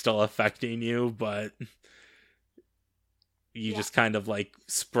is still affecting you, but you just kind of like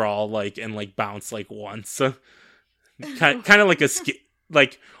sprawl, like, and like bounce like once. kind of like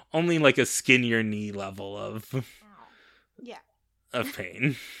like only like a skin your knee level of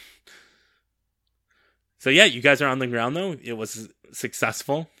pain. So yeah, you guys are on the ground though. It was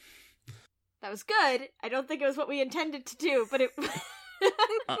successful. That was good. I don't think it was what we intended to do, but it...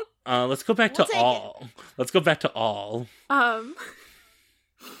 Let's go back We'll to take all. Let's go back to all.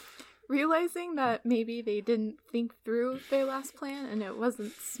 Realizing that maybe they didn't think through their last plan and it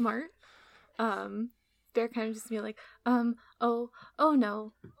wasn't smart, they're kind of just be like, oh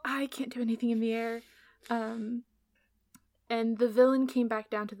no, I can't do anything in the air. And the villain came back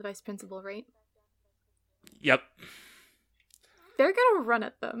down to the vice principal, right? Yep. They're gonna run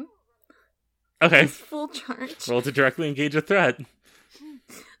at them. Okay. Just full charge. Roll to directly engage a threat.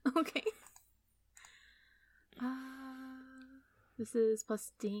 Okay. This is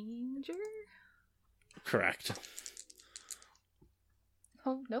plus danger? Correct.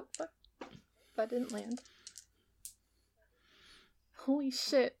 Oh, nope. That didn't land. Holy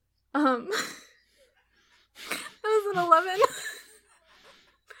shit. That was an 11.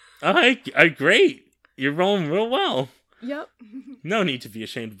 Alright, great. You're rolling real well. Yep. No need to be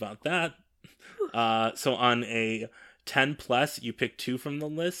ashamed about that. So on a 10 plus, you pick 2 from the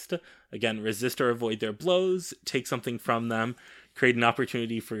list. Again, resist or avoid their blows, take something from them, create an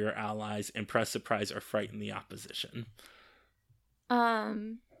opportunity for your allies, impress, surprise, or frighten the opposition.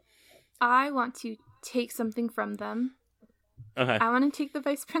 I want to take something from them. Okay. I want to take the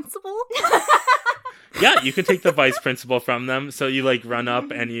vice principal. Yeah, you can take the vice principal from them. So you like run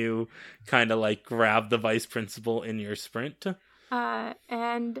up and you kind of like grab the vice principal in your sprint.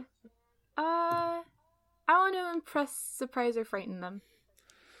 And I want to impress, surprise, or frighten them.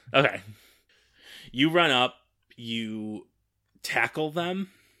 Okay. You run up, you tackle them,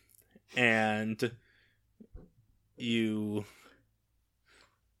 and you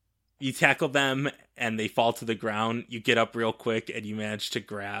tackle them and they fall to the ground. You get up real quick and you manage to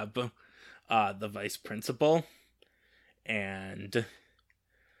grab the vice principal, and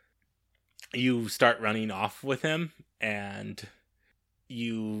you start running off with him, and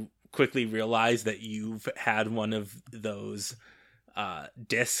you quickly realize that you've had one of those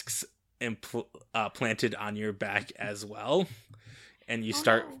discs planted on your back as well, and you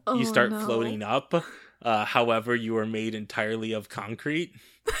start floating up. However, you are made entirely of concrete.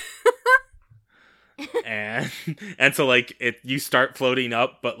 and so like you start floating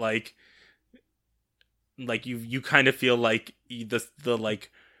up, but like you kind of feel like the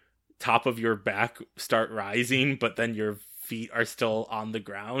like top of your back start rising, but then your feet are still on the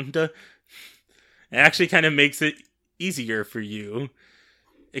ground. It actually kind of makes it easier for you.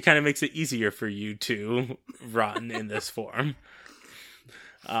 It kind of makes it easier for you to run in this form.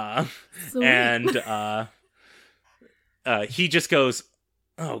 And he just goes,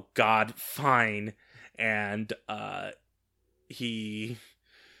 "Oh God, fine," and he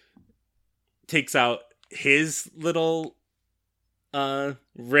takes out his little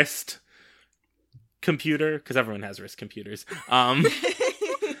wrist computer, because everyone has wrist computers,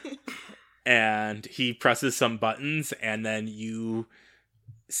 and he presses some buttons, and then you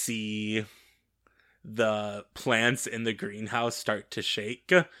see the plants in the greenhouse start to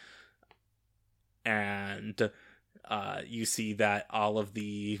shake, and you see that all of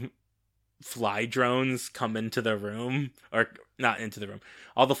the fly drones come into the room, or not into the room.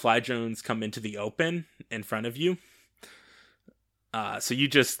 All the fly drones come into the open in front of you. So you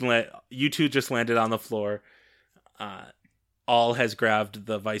two just landed on the floor. All has grabbed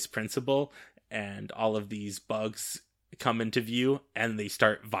the vice principal, and all of these bugs come into view, and they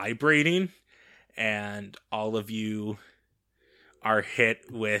start vibrating, and all of you are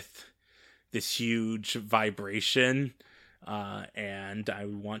hit with this huge vibration. And I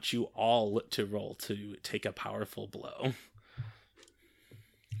want you all to roll to take a powerful blow.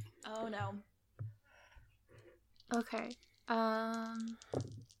 Oh no. Okay. I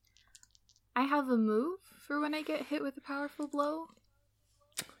have a move for when I get hit with a powerful blow.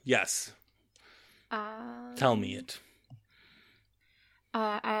 Yes. Tell me it.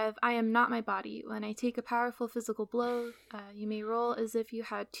 I am not my body. When I take a powerful physical blow, you may roll as if you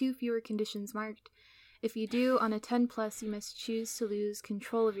had 2 fewer conditions marked. If you do, on a 10 plus, you must choose to lose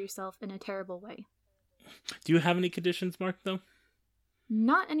control of yourself in a terrible way. Do you have any conditions marked, though?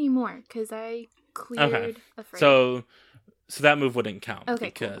 Not anymore, because I cleared Afraid. So that move wouldn't count. Okay,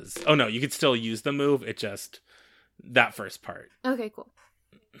 because cool. Oh no, you could still use the move. It just that first part. Okay, cool.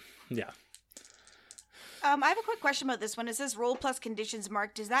 Yeah. I have a quick question about this one. It says roll plus conditions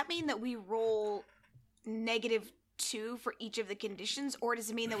marked. Does that mean that we roll -2 for each of the conditions, or does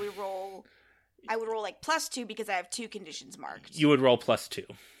it mean that I would roll like +2 because I have 2 conditions marked? You would roll +2.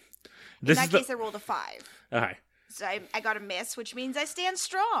 In that case, I rolled a 5. Okay. So I got a miss, which means I stand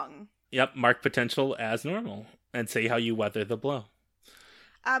strong. Yep, mark potential as normal, and say how you weather the blow.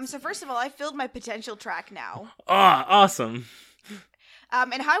 So first of all, I filled my potential track now. Ah, awesome.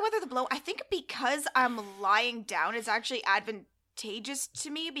 And how I weather the blow, I think because I'm lying down is actually advantageous to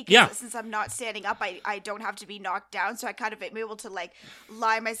me, because since I'm not standing up, I don't have to be knocked down, so I kind of am able to like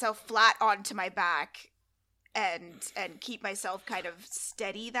lie myself flat onto my back and keep myself kind of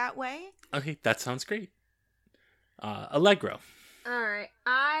steady that way. Okay, that sounds great. Allegro. All right,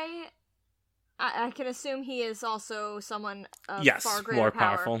 I can assume he is also someone of far greater more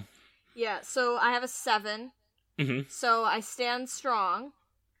power. powerful. Yeah, so I have a 7. Mm-hmm. So I stand strong,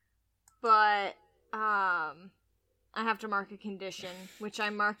 but I have to mark a condition, which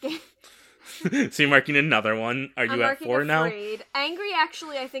I'm marking. So you're marking another one. Are you at 4 now? Angry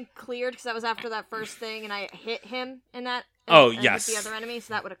actually, I think, cleared, because that was after that first thing, and I hit him in that. And hit the other enemy,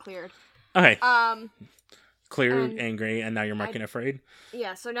 so that would have cleared. Okay. Clear, angry, and now you're marking afraid?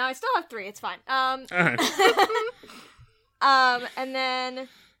 Yeah, so now I still have 3, it's fine. Uh-huh. And then,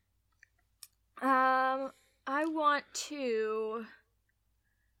 I want to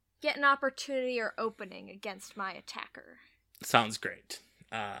get an opportunity or opening against my attacker. Sounds great.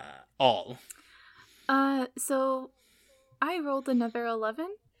 All. So I rolled another 11.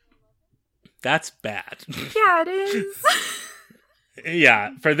 That's bad. Yeah, it is.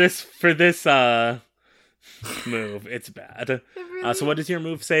 Yeah, for this move, it's bad. It really... So what does your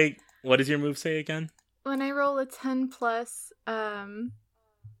move say? What does your move say again? When I roll a 10 plus, where'd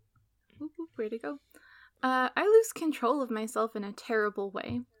it go? I lose control of myself in a terrible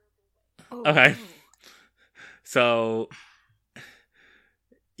way. Oh, Okay. So,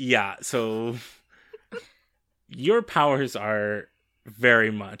 yeah, so your powers are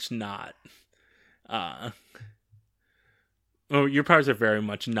very much not, your powers are very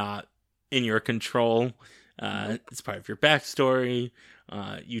much not in your control. It's part of your backstory.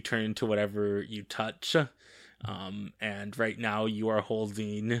 You turn into whatever you touch. And right now you are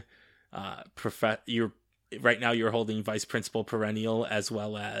holding, you're holding Vice Principal Perennial as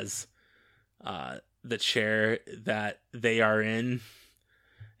well as, the chair that they are in,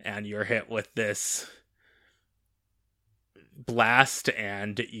 and you're hit with this blast,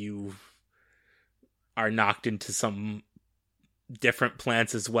 and you are knocked into some different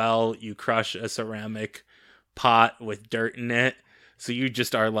plants as well. You crush a ceramic pot with dirt in it, so you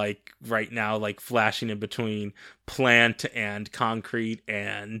just are like right now like flashing in between plant and concrete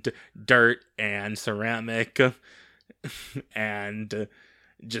and dirt and ceramic, and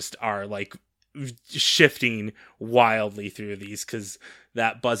just are like shifting wildly through these, because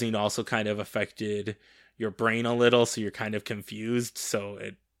that buzzing also kind of affected your brain a little, so you're kind of confused, so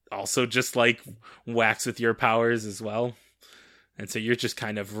it also just like whacks with your powers as well, and so you're just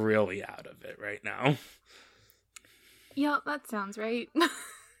kind of really out of it right now. Yeah, that sounds right.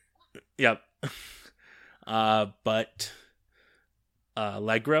 Yep. But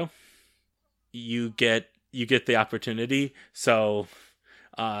Allegro, you get the opportunity. So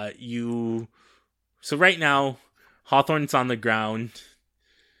so right now Hawthorne's on the ground.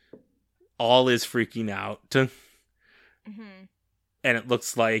 All is freaking out. Mm-hmm. And it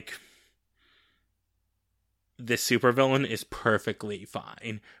looks like this supervillain is perfectly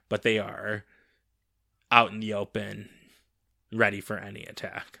fine, but they are out in the open, ready for any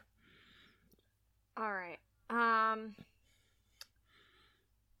attack. All right. Dang.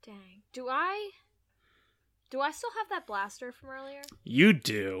 Do I still have that blaster from earlier? You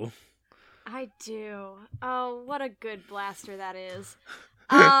do. I do. Oh, what a good blaster that is.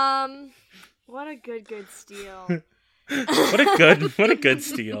 What a good steal. What a good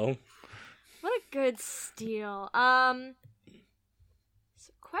steal. What a good steal. So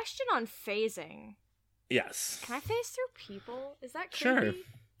question on phasing. Yes. Can I phase through people? Is that Sure. creepy?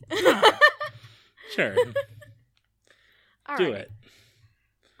 Sure. All Do right. it.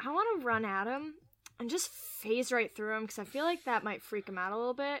 I want to run at him and just phase right through him, because I feel like that might freak him out a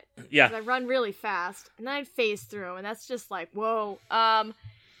little bit. Yeah. 'Cause I run really fast, and then I'd phase through him, and that's just like, whoa. And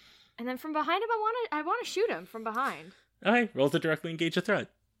then from behind him, I want to shoot him from behind. Okay, roll to directly engage a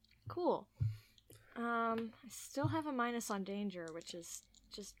threat. Cool. I still have a minus on danger, which is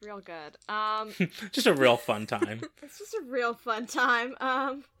just real good. Just a real fun time. It's just a real fun time.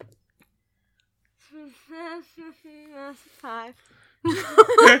 5.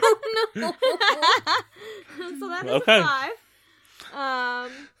 No. So that is Okay. a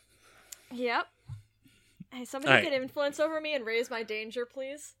 5. Yep. Hey, somebody All right. get influence over me and raise my danger,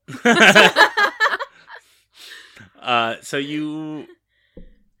 please. So you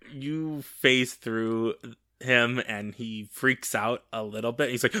phase through him, and he freaks out a little bit.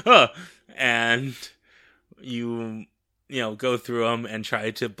 He's like, "Huh!" And you go through him and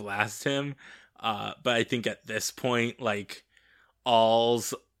try to blast him. But I think at this point, like,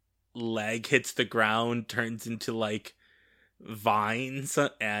 All's leg hits the ground, turns into like vines,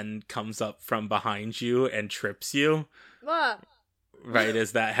 and comes up from behind you and trips you. Right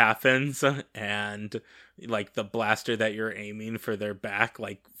as that happens, and like the blaster that you're aiming for their back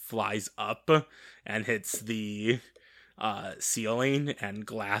like flies up and hits the ceiling, and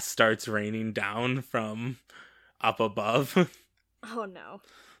glass starts raining down from up above. Oh no.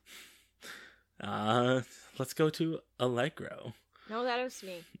 Let's go to Allegro. No, that was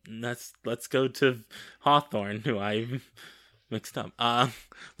me. Let's go to Hawthorne, who I mixed up.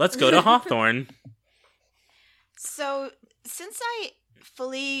 Let's go to Hawthorne. So, since I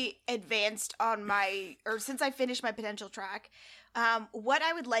fully advanced since I finished my potential track, what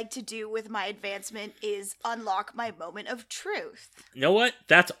I would like to do with my advancement is unlock my moment of truth. You know what?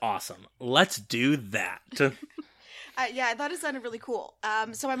 That's awesome. Let's do that. Yeah, I thought it sounded really cool.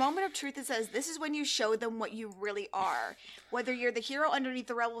 So my moment of truth, it says, this is when you show them what you really are. Whether you're the hero underneath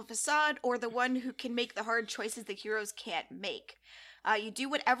the rebel facade or the one who can make the hard choices the heroes can't make. You do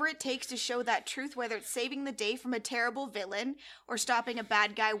whatever it takes to show that truth, whether it's saving the day from a terrible villain or stopping a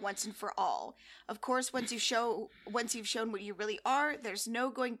bad guy once and for all. Of course, once you've shown what you really are, there's no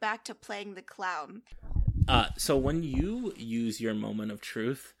going back to playing the clown. So when you use your moment of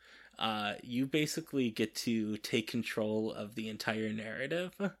truth, you basically get to take control of the entire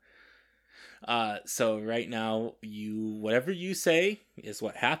narrative. So right now, whatever you say is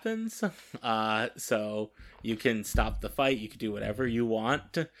what happens. So you can stop the fight. You can do whatever you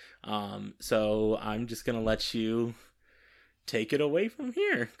want. So I'm just gonna let you take it away from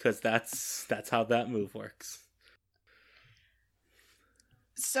here, because that's how that move works.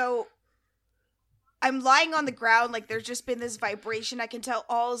 So I'm lying on the ground, like there's just been this vibration. I can tell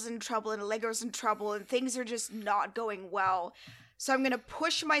All's in trouble and Allegro's in trouble and things are just not going well. So I'm going to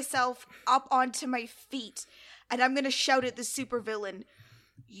push myself up onto my feet and I'm going to shout at the supervillain,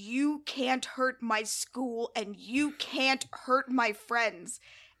 you can't hurt my school and you can't hurt my friends.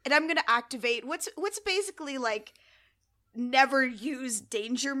 And I'm going to activate what's basically like never use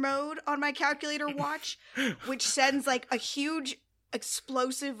danger mode on my calculator watch, which sends like a huge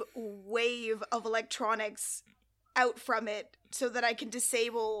explosive wave of electronics out from it so that I can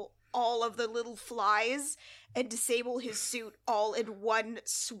disable all of the little flies and disable his suit all in one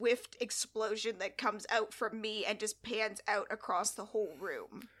swift explosion that comes out from me and just pans out across the whole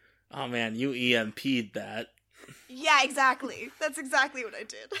room. Oh man, you EMP'd that. Yeah, exactly. That's exactly what I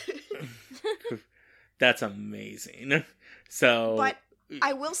did. That's amazing. So, but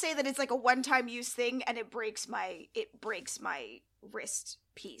I will say that it's like a one-time use thing, and it breaks my wrist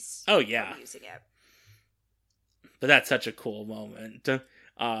piece. Oh yeah, using it. But that's such a cool moment.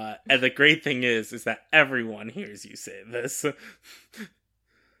 And the great thing is that everyone hears you say this,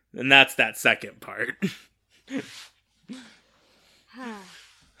 and that's that second part.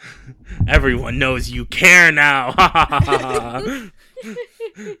 Everyone knows you care now.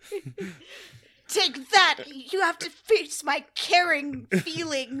 Take that! You have to face my caring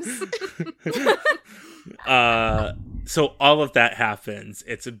feelings. So all of that happens.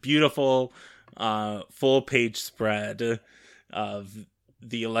 It's a beautiful full page spread of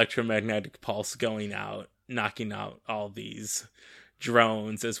the electromagnetic pulse going out, knocking out all these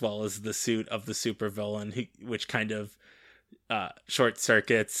drones, as well as the suit of the supervillain, which kind of short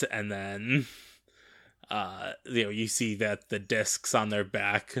circuits, and then you see that the discs on their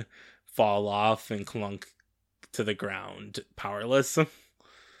back fall off and clunk to the ground, powerless.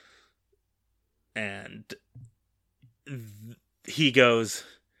 And he goes,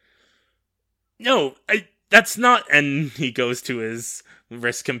 "No, that's not," and he goes to his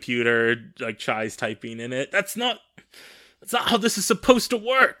wrist computer, like tries typing in it. That's not how this is supposed to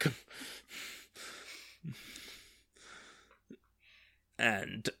work.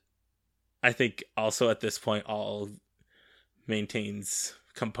 And I think also at this point, all maintains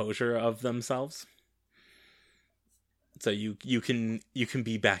composure of themselves. So you can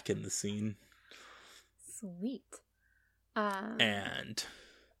be back in the scene. Sweet. And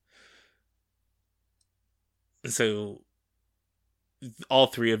so all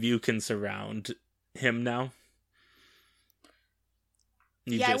three of you can surround him now.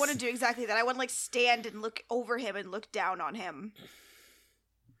 I want to do exactly that. I want to like stand and look over him and look down on him.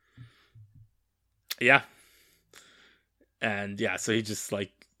 Yeah. And yeah, so he just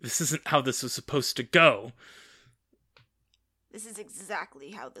like, this isn't how this was supposed to go. This is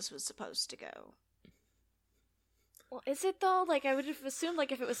exactly how this was supposed to go. Well, is it though? Like, I would have assumed,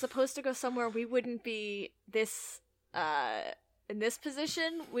 like, if it was supposed to go somewhere, we wouldn't be this, in this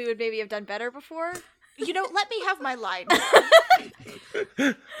position. We would maybe have done better before. You know, let me have my line.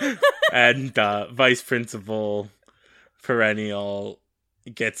 And Vice Principal Perennial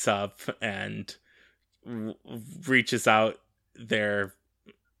gets up and reaches out their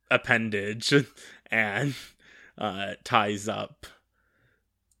appendage and ties up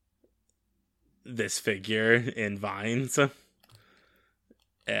this figure in vines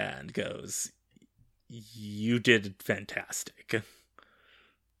and goes, "You did fantastic."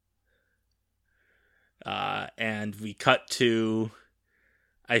 And we cut to,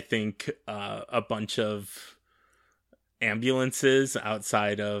 I think, a bunch of ambulances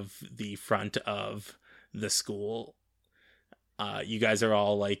outside of the front of the school. You guys are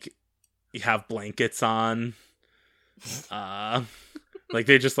all like, you have blankets on. Like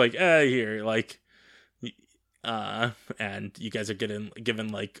they're just like, here, like, and you guys are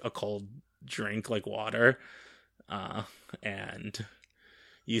given like a cold drink, like water, and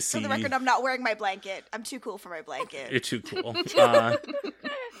you see... For the record, I'm not wearing my blanket. I'm too cool for my You're blanket. too cool.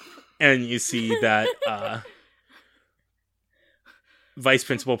 And you see that Vice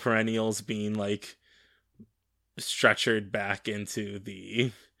Principal Perennial's being, like, stretchered back into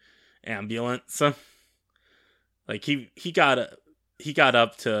the ambulance. Like, he got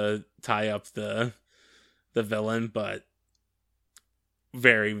up to tie up the villain, but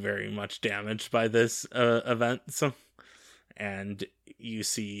very, very much damaged by this event. And you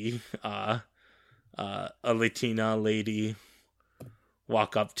see a Latina lady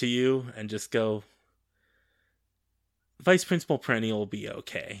walk up to you and just go, Vice Principal Perennial will be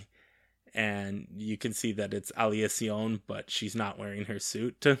okay. And you can see that it's Aliacion, but she's not wearing her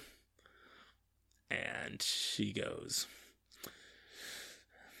suit. And she goes,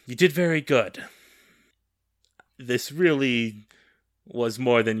 you did very good. This really was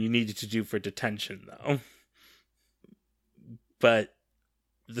more than you needed to do for detention, though. But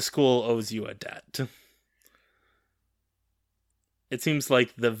the school owes you a debt. It seems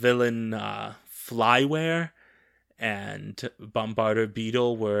like the villain Flyware and Bombarder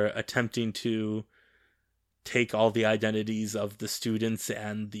Beetle were attempting to take all the identities of the students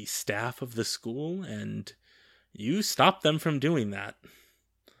and the staff of the school, and you stopped them from doing that.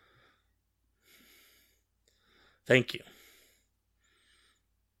 Thank you.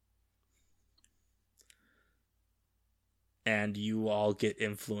 And you all get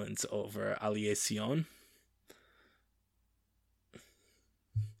influence over Aliacion.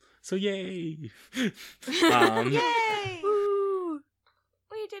 So yay! Yay! Woo!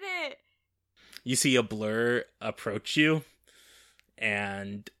 We did it! You see a blur approach you,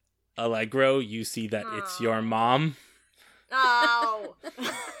 and Allegro, you see that it's your mom. Oh!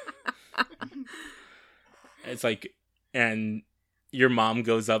 It's like, and your mom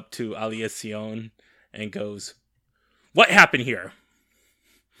goes up to Aliacion and goes, what happened here?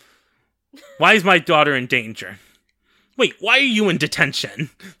 Why is my daughter in danger? Wait, why are you in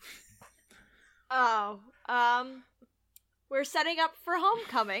detention? Oh, we're setting up for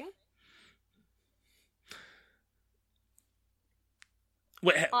homecoming.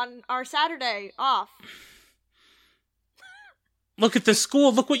 What, On our Saturday off. look at the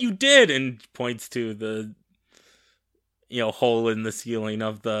school, look what you did! And points to the, hole in the ceiling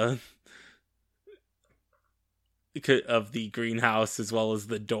of the greenhouse, as well as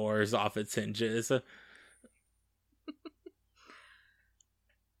the doors off its hinges.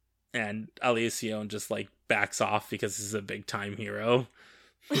 And Aliacion just, like, backs off because this is a big time hero.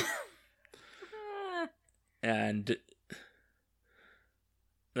 And,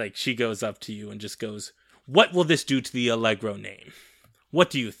 like, she goes up to you and just goes, what will this do to the Allegro name?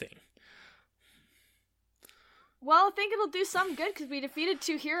 What do you think? Well, I think it'll do some good because we defeated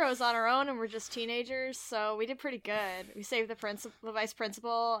 2 heroes on our own and we're just teenagers, so we did pretty good. We saved the vice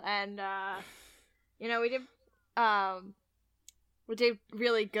principal, and we did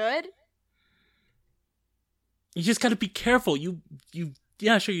really good. You just gotta be careful.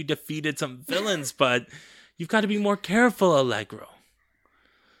 Yeah, sure, you defeated some villains, but you've got to be more careful, Allegro.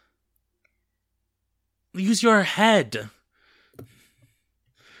 Use your head.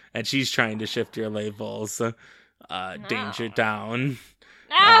 And she's trying to shift your labels. No. Danger down.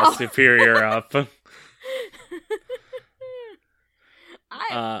 No! Superior up.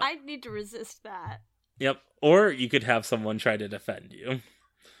 I need to resist that. Yep. Or you could have someone try to defend you.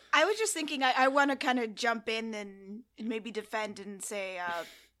 I was just thinking I want to kind of jump in and maybe defend and say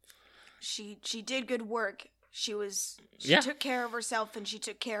she did good work. She took care of herself and she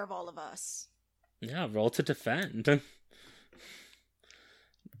took care of all of us. Yeah, roll to defend.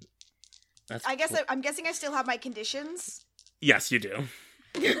 I'm guessing I still have my conditions. Yes, you do.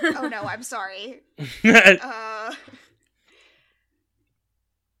 Oh no, I'm sorry.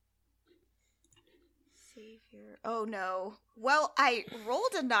 Savior. Oh no. Well, I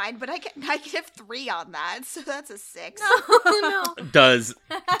rolled a 9, but I get -3 on that, so that's a 6. Oh no. Does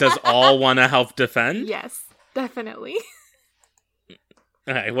all want to help defend? Yes, definitely.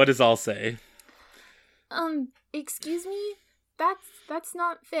 Okay, what does all say? Excuse me? That's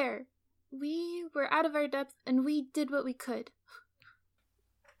not fair. We were out of our depth and we did what we could.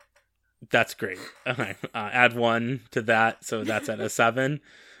 That's great. Okay, add 1 to that, so that's at a 7.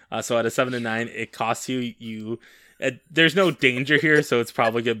 So at a 7 to 9, it costs you. There's no danger here, so it's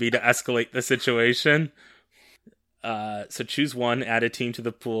probably gonna be to escalate the situation. So choose 1, add a team to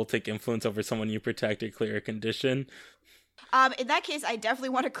the pool, take influence over someone you protect, or clear a condition. In that case, I definitely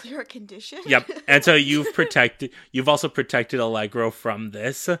want to clear a condition. Yep, and so you've also protected Allegro from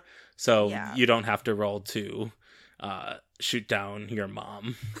this, so you don't have to roll to shoot down your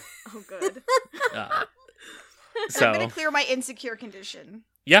mom. Oh, good. So I'm going to clear my insecure condition.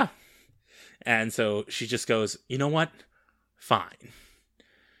 Yeah. And so she just goes, you know what? Fine.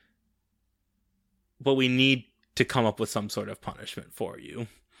 But we need to come up with some sort of punishment for you.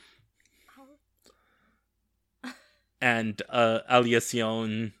 And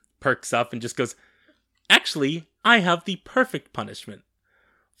Aliacion perks up and just goes, actually, I have the perfect punishment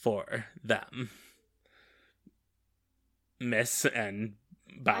for them. Miss, and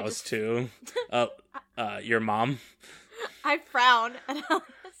bows to your mom. I frown at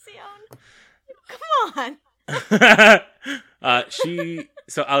Aliacion. Come on.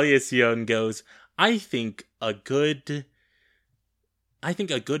 So Aliacion goes, I think a good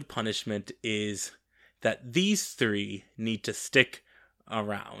punishment is that these three need to stick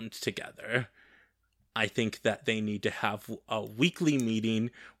around together. I think that they need to have a weekly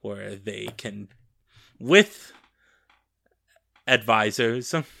meeting where they can, with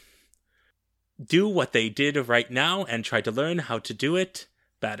advisors, do what they did right now and try to learn how to do it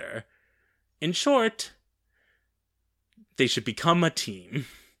better. In short, they should become a team.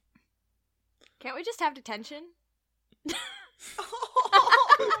 Can't we just have detention?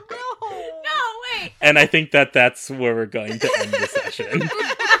 Oh, no. No, wait. And I think that that's where we're going to end the session.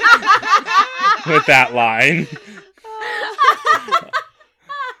 With that line.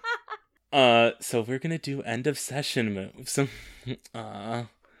 So we're going to do end of session moves.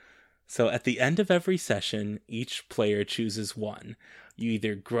 So at the end of every session, each player chooses one. You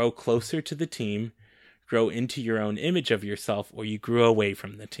either grow closer to the team, grow into your own image of yourself, or you grew away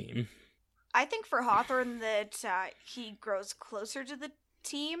from the team. I think for Hawthorne that he grows closer to the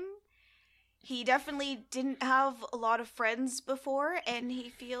team. He definitely didn't have a lot of friends before, and he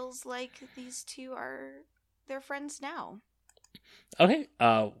feels like these two are their friends now. Okay,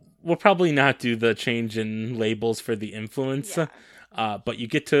 we'll probably not do the change in labels for the influence, Yeah. But you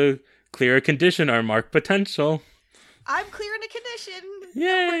get to clear a condition or mark potential. I'm clearing a condition. Yay!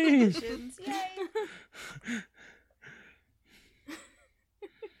 No more conditions. Yay!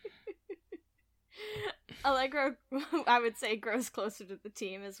 Allegra, I would say, grows closer to the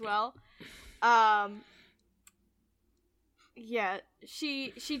team as well. Yeah,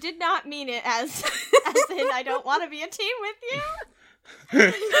 she did not mean it as in I don't want to be a team with you.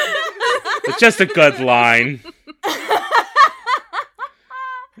 It's just a good line.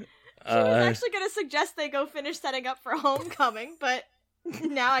 She was actually going to suggest they go finish setting up for homecoming, but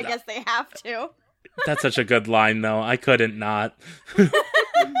now I guess they have to. That's such a good line, though. I couldn't not. Can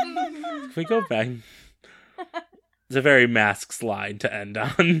we go back? It's a very Masks line to end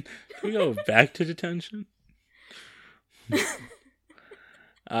on. Can we go back to detention?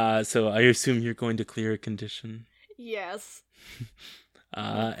 So I assume you're going to clear a condition. Yes.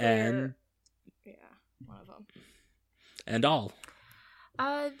 And yeah, one of them. And all.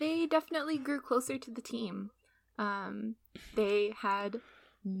 They definitely grew closer to the team. They had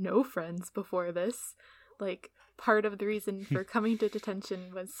no friends before this. Like, part of the reason for coming to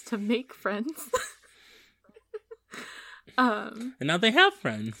detention was to make friends. And now they have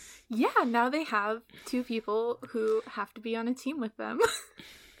friends. Yeah, now they have two people who have to be on a team with them.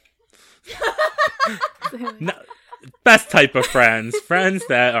 No, best type of friends. Friends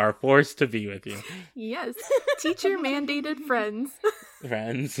that are forced to be with you. Yes, teacher-mandated friends.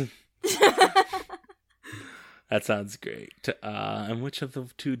 Friends. That sounds great. And which of the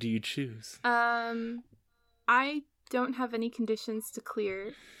two do you choose? I don't have any conditions to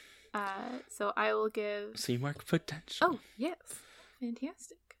clear. So I will give... So you mark potential. Oh, yes.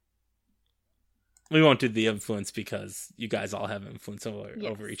 Fantastic. We won't do the influence because you guys all have influence over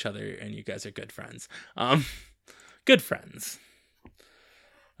Yes. each other and you guys are good friends. Good friends.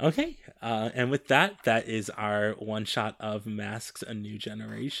 Okay. And with that is our one shot of Masks: A New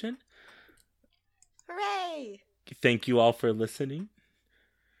Generation. Hooray! Thank you all for listening.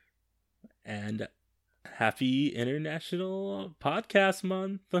 And happy International Podcast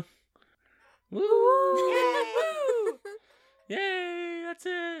Month. Woo! Yay! Yay! That's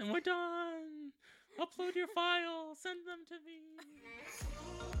it. We're done. Upload your files. Send them to me.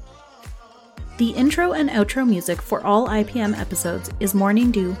 The intro and outro music for all IPM episodes is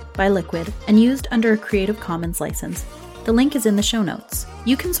Morning Dew by Liquid and used under a Creative Commons license. The link is in the show notes.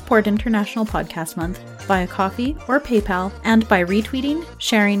 You can support International Podcast Month via Ko-fi or PayPal and by retweeting,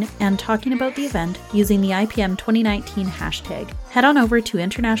 sharing, and talking about the event using the IPM 2019 hashtag. Head on over to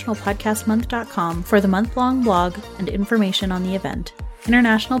internationalpodcastmonth.com for the month-long blog and information on the event.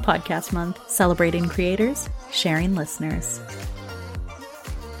 International Podcast Month, celebrating creators, sharing listeners.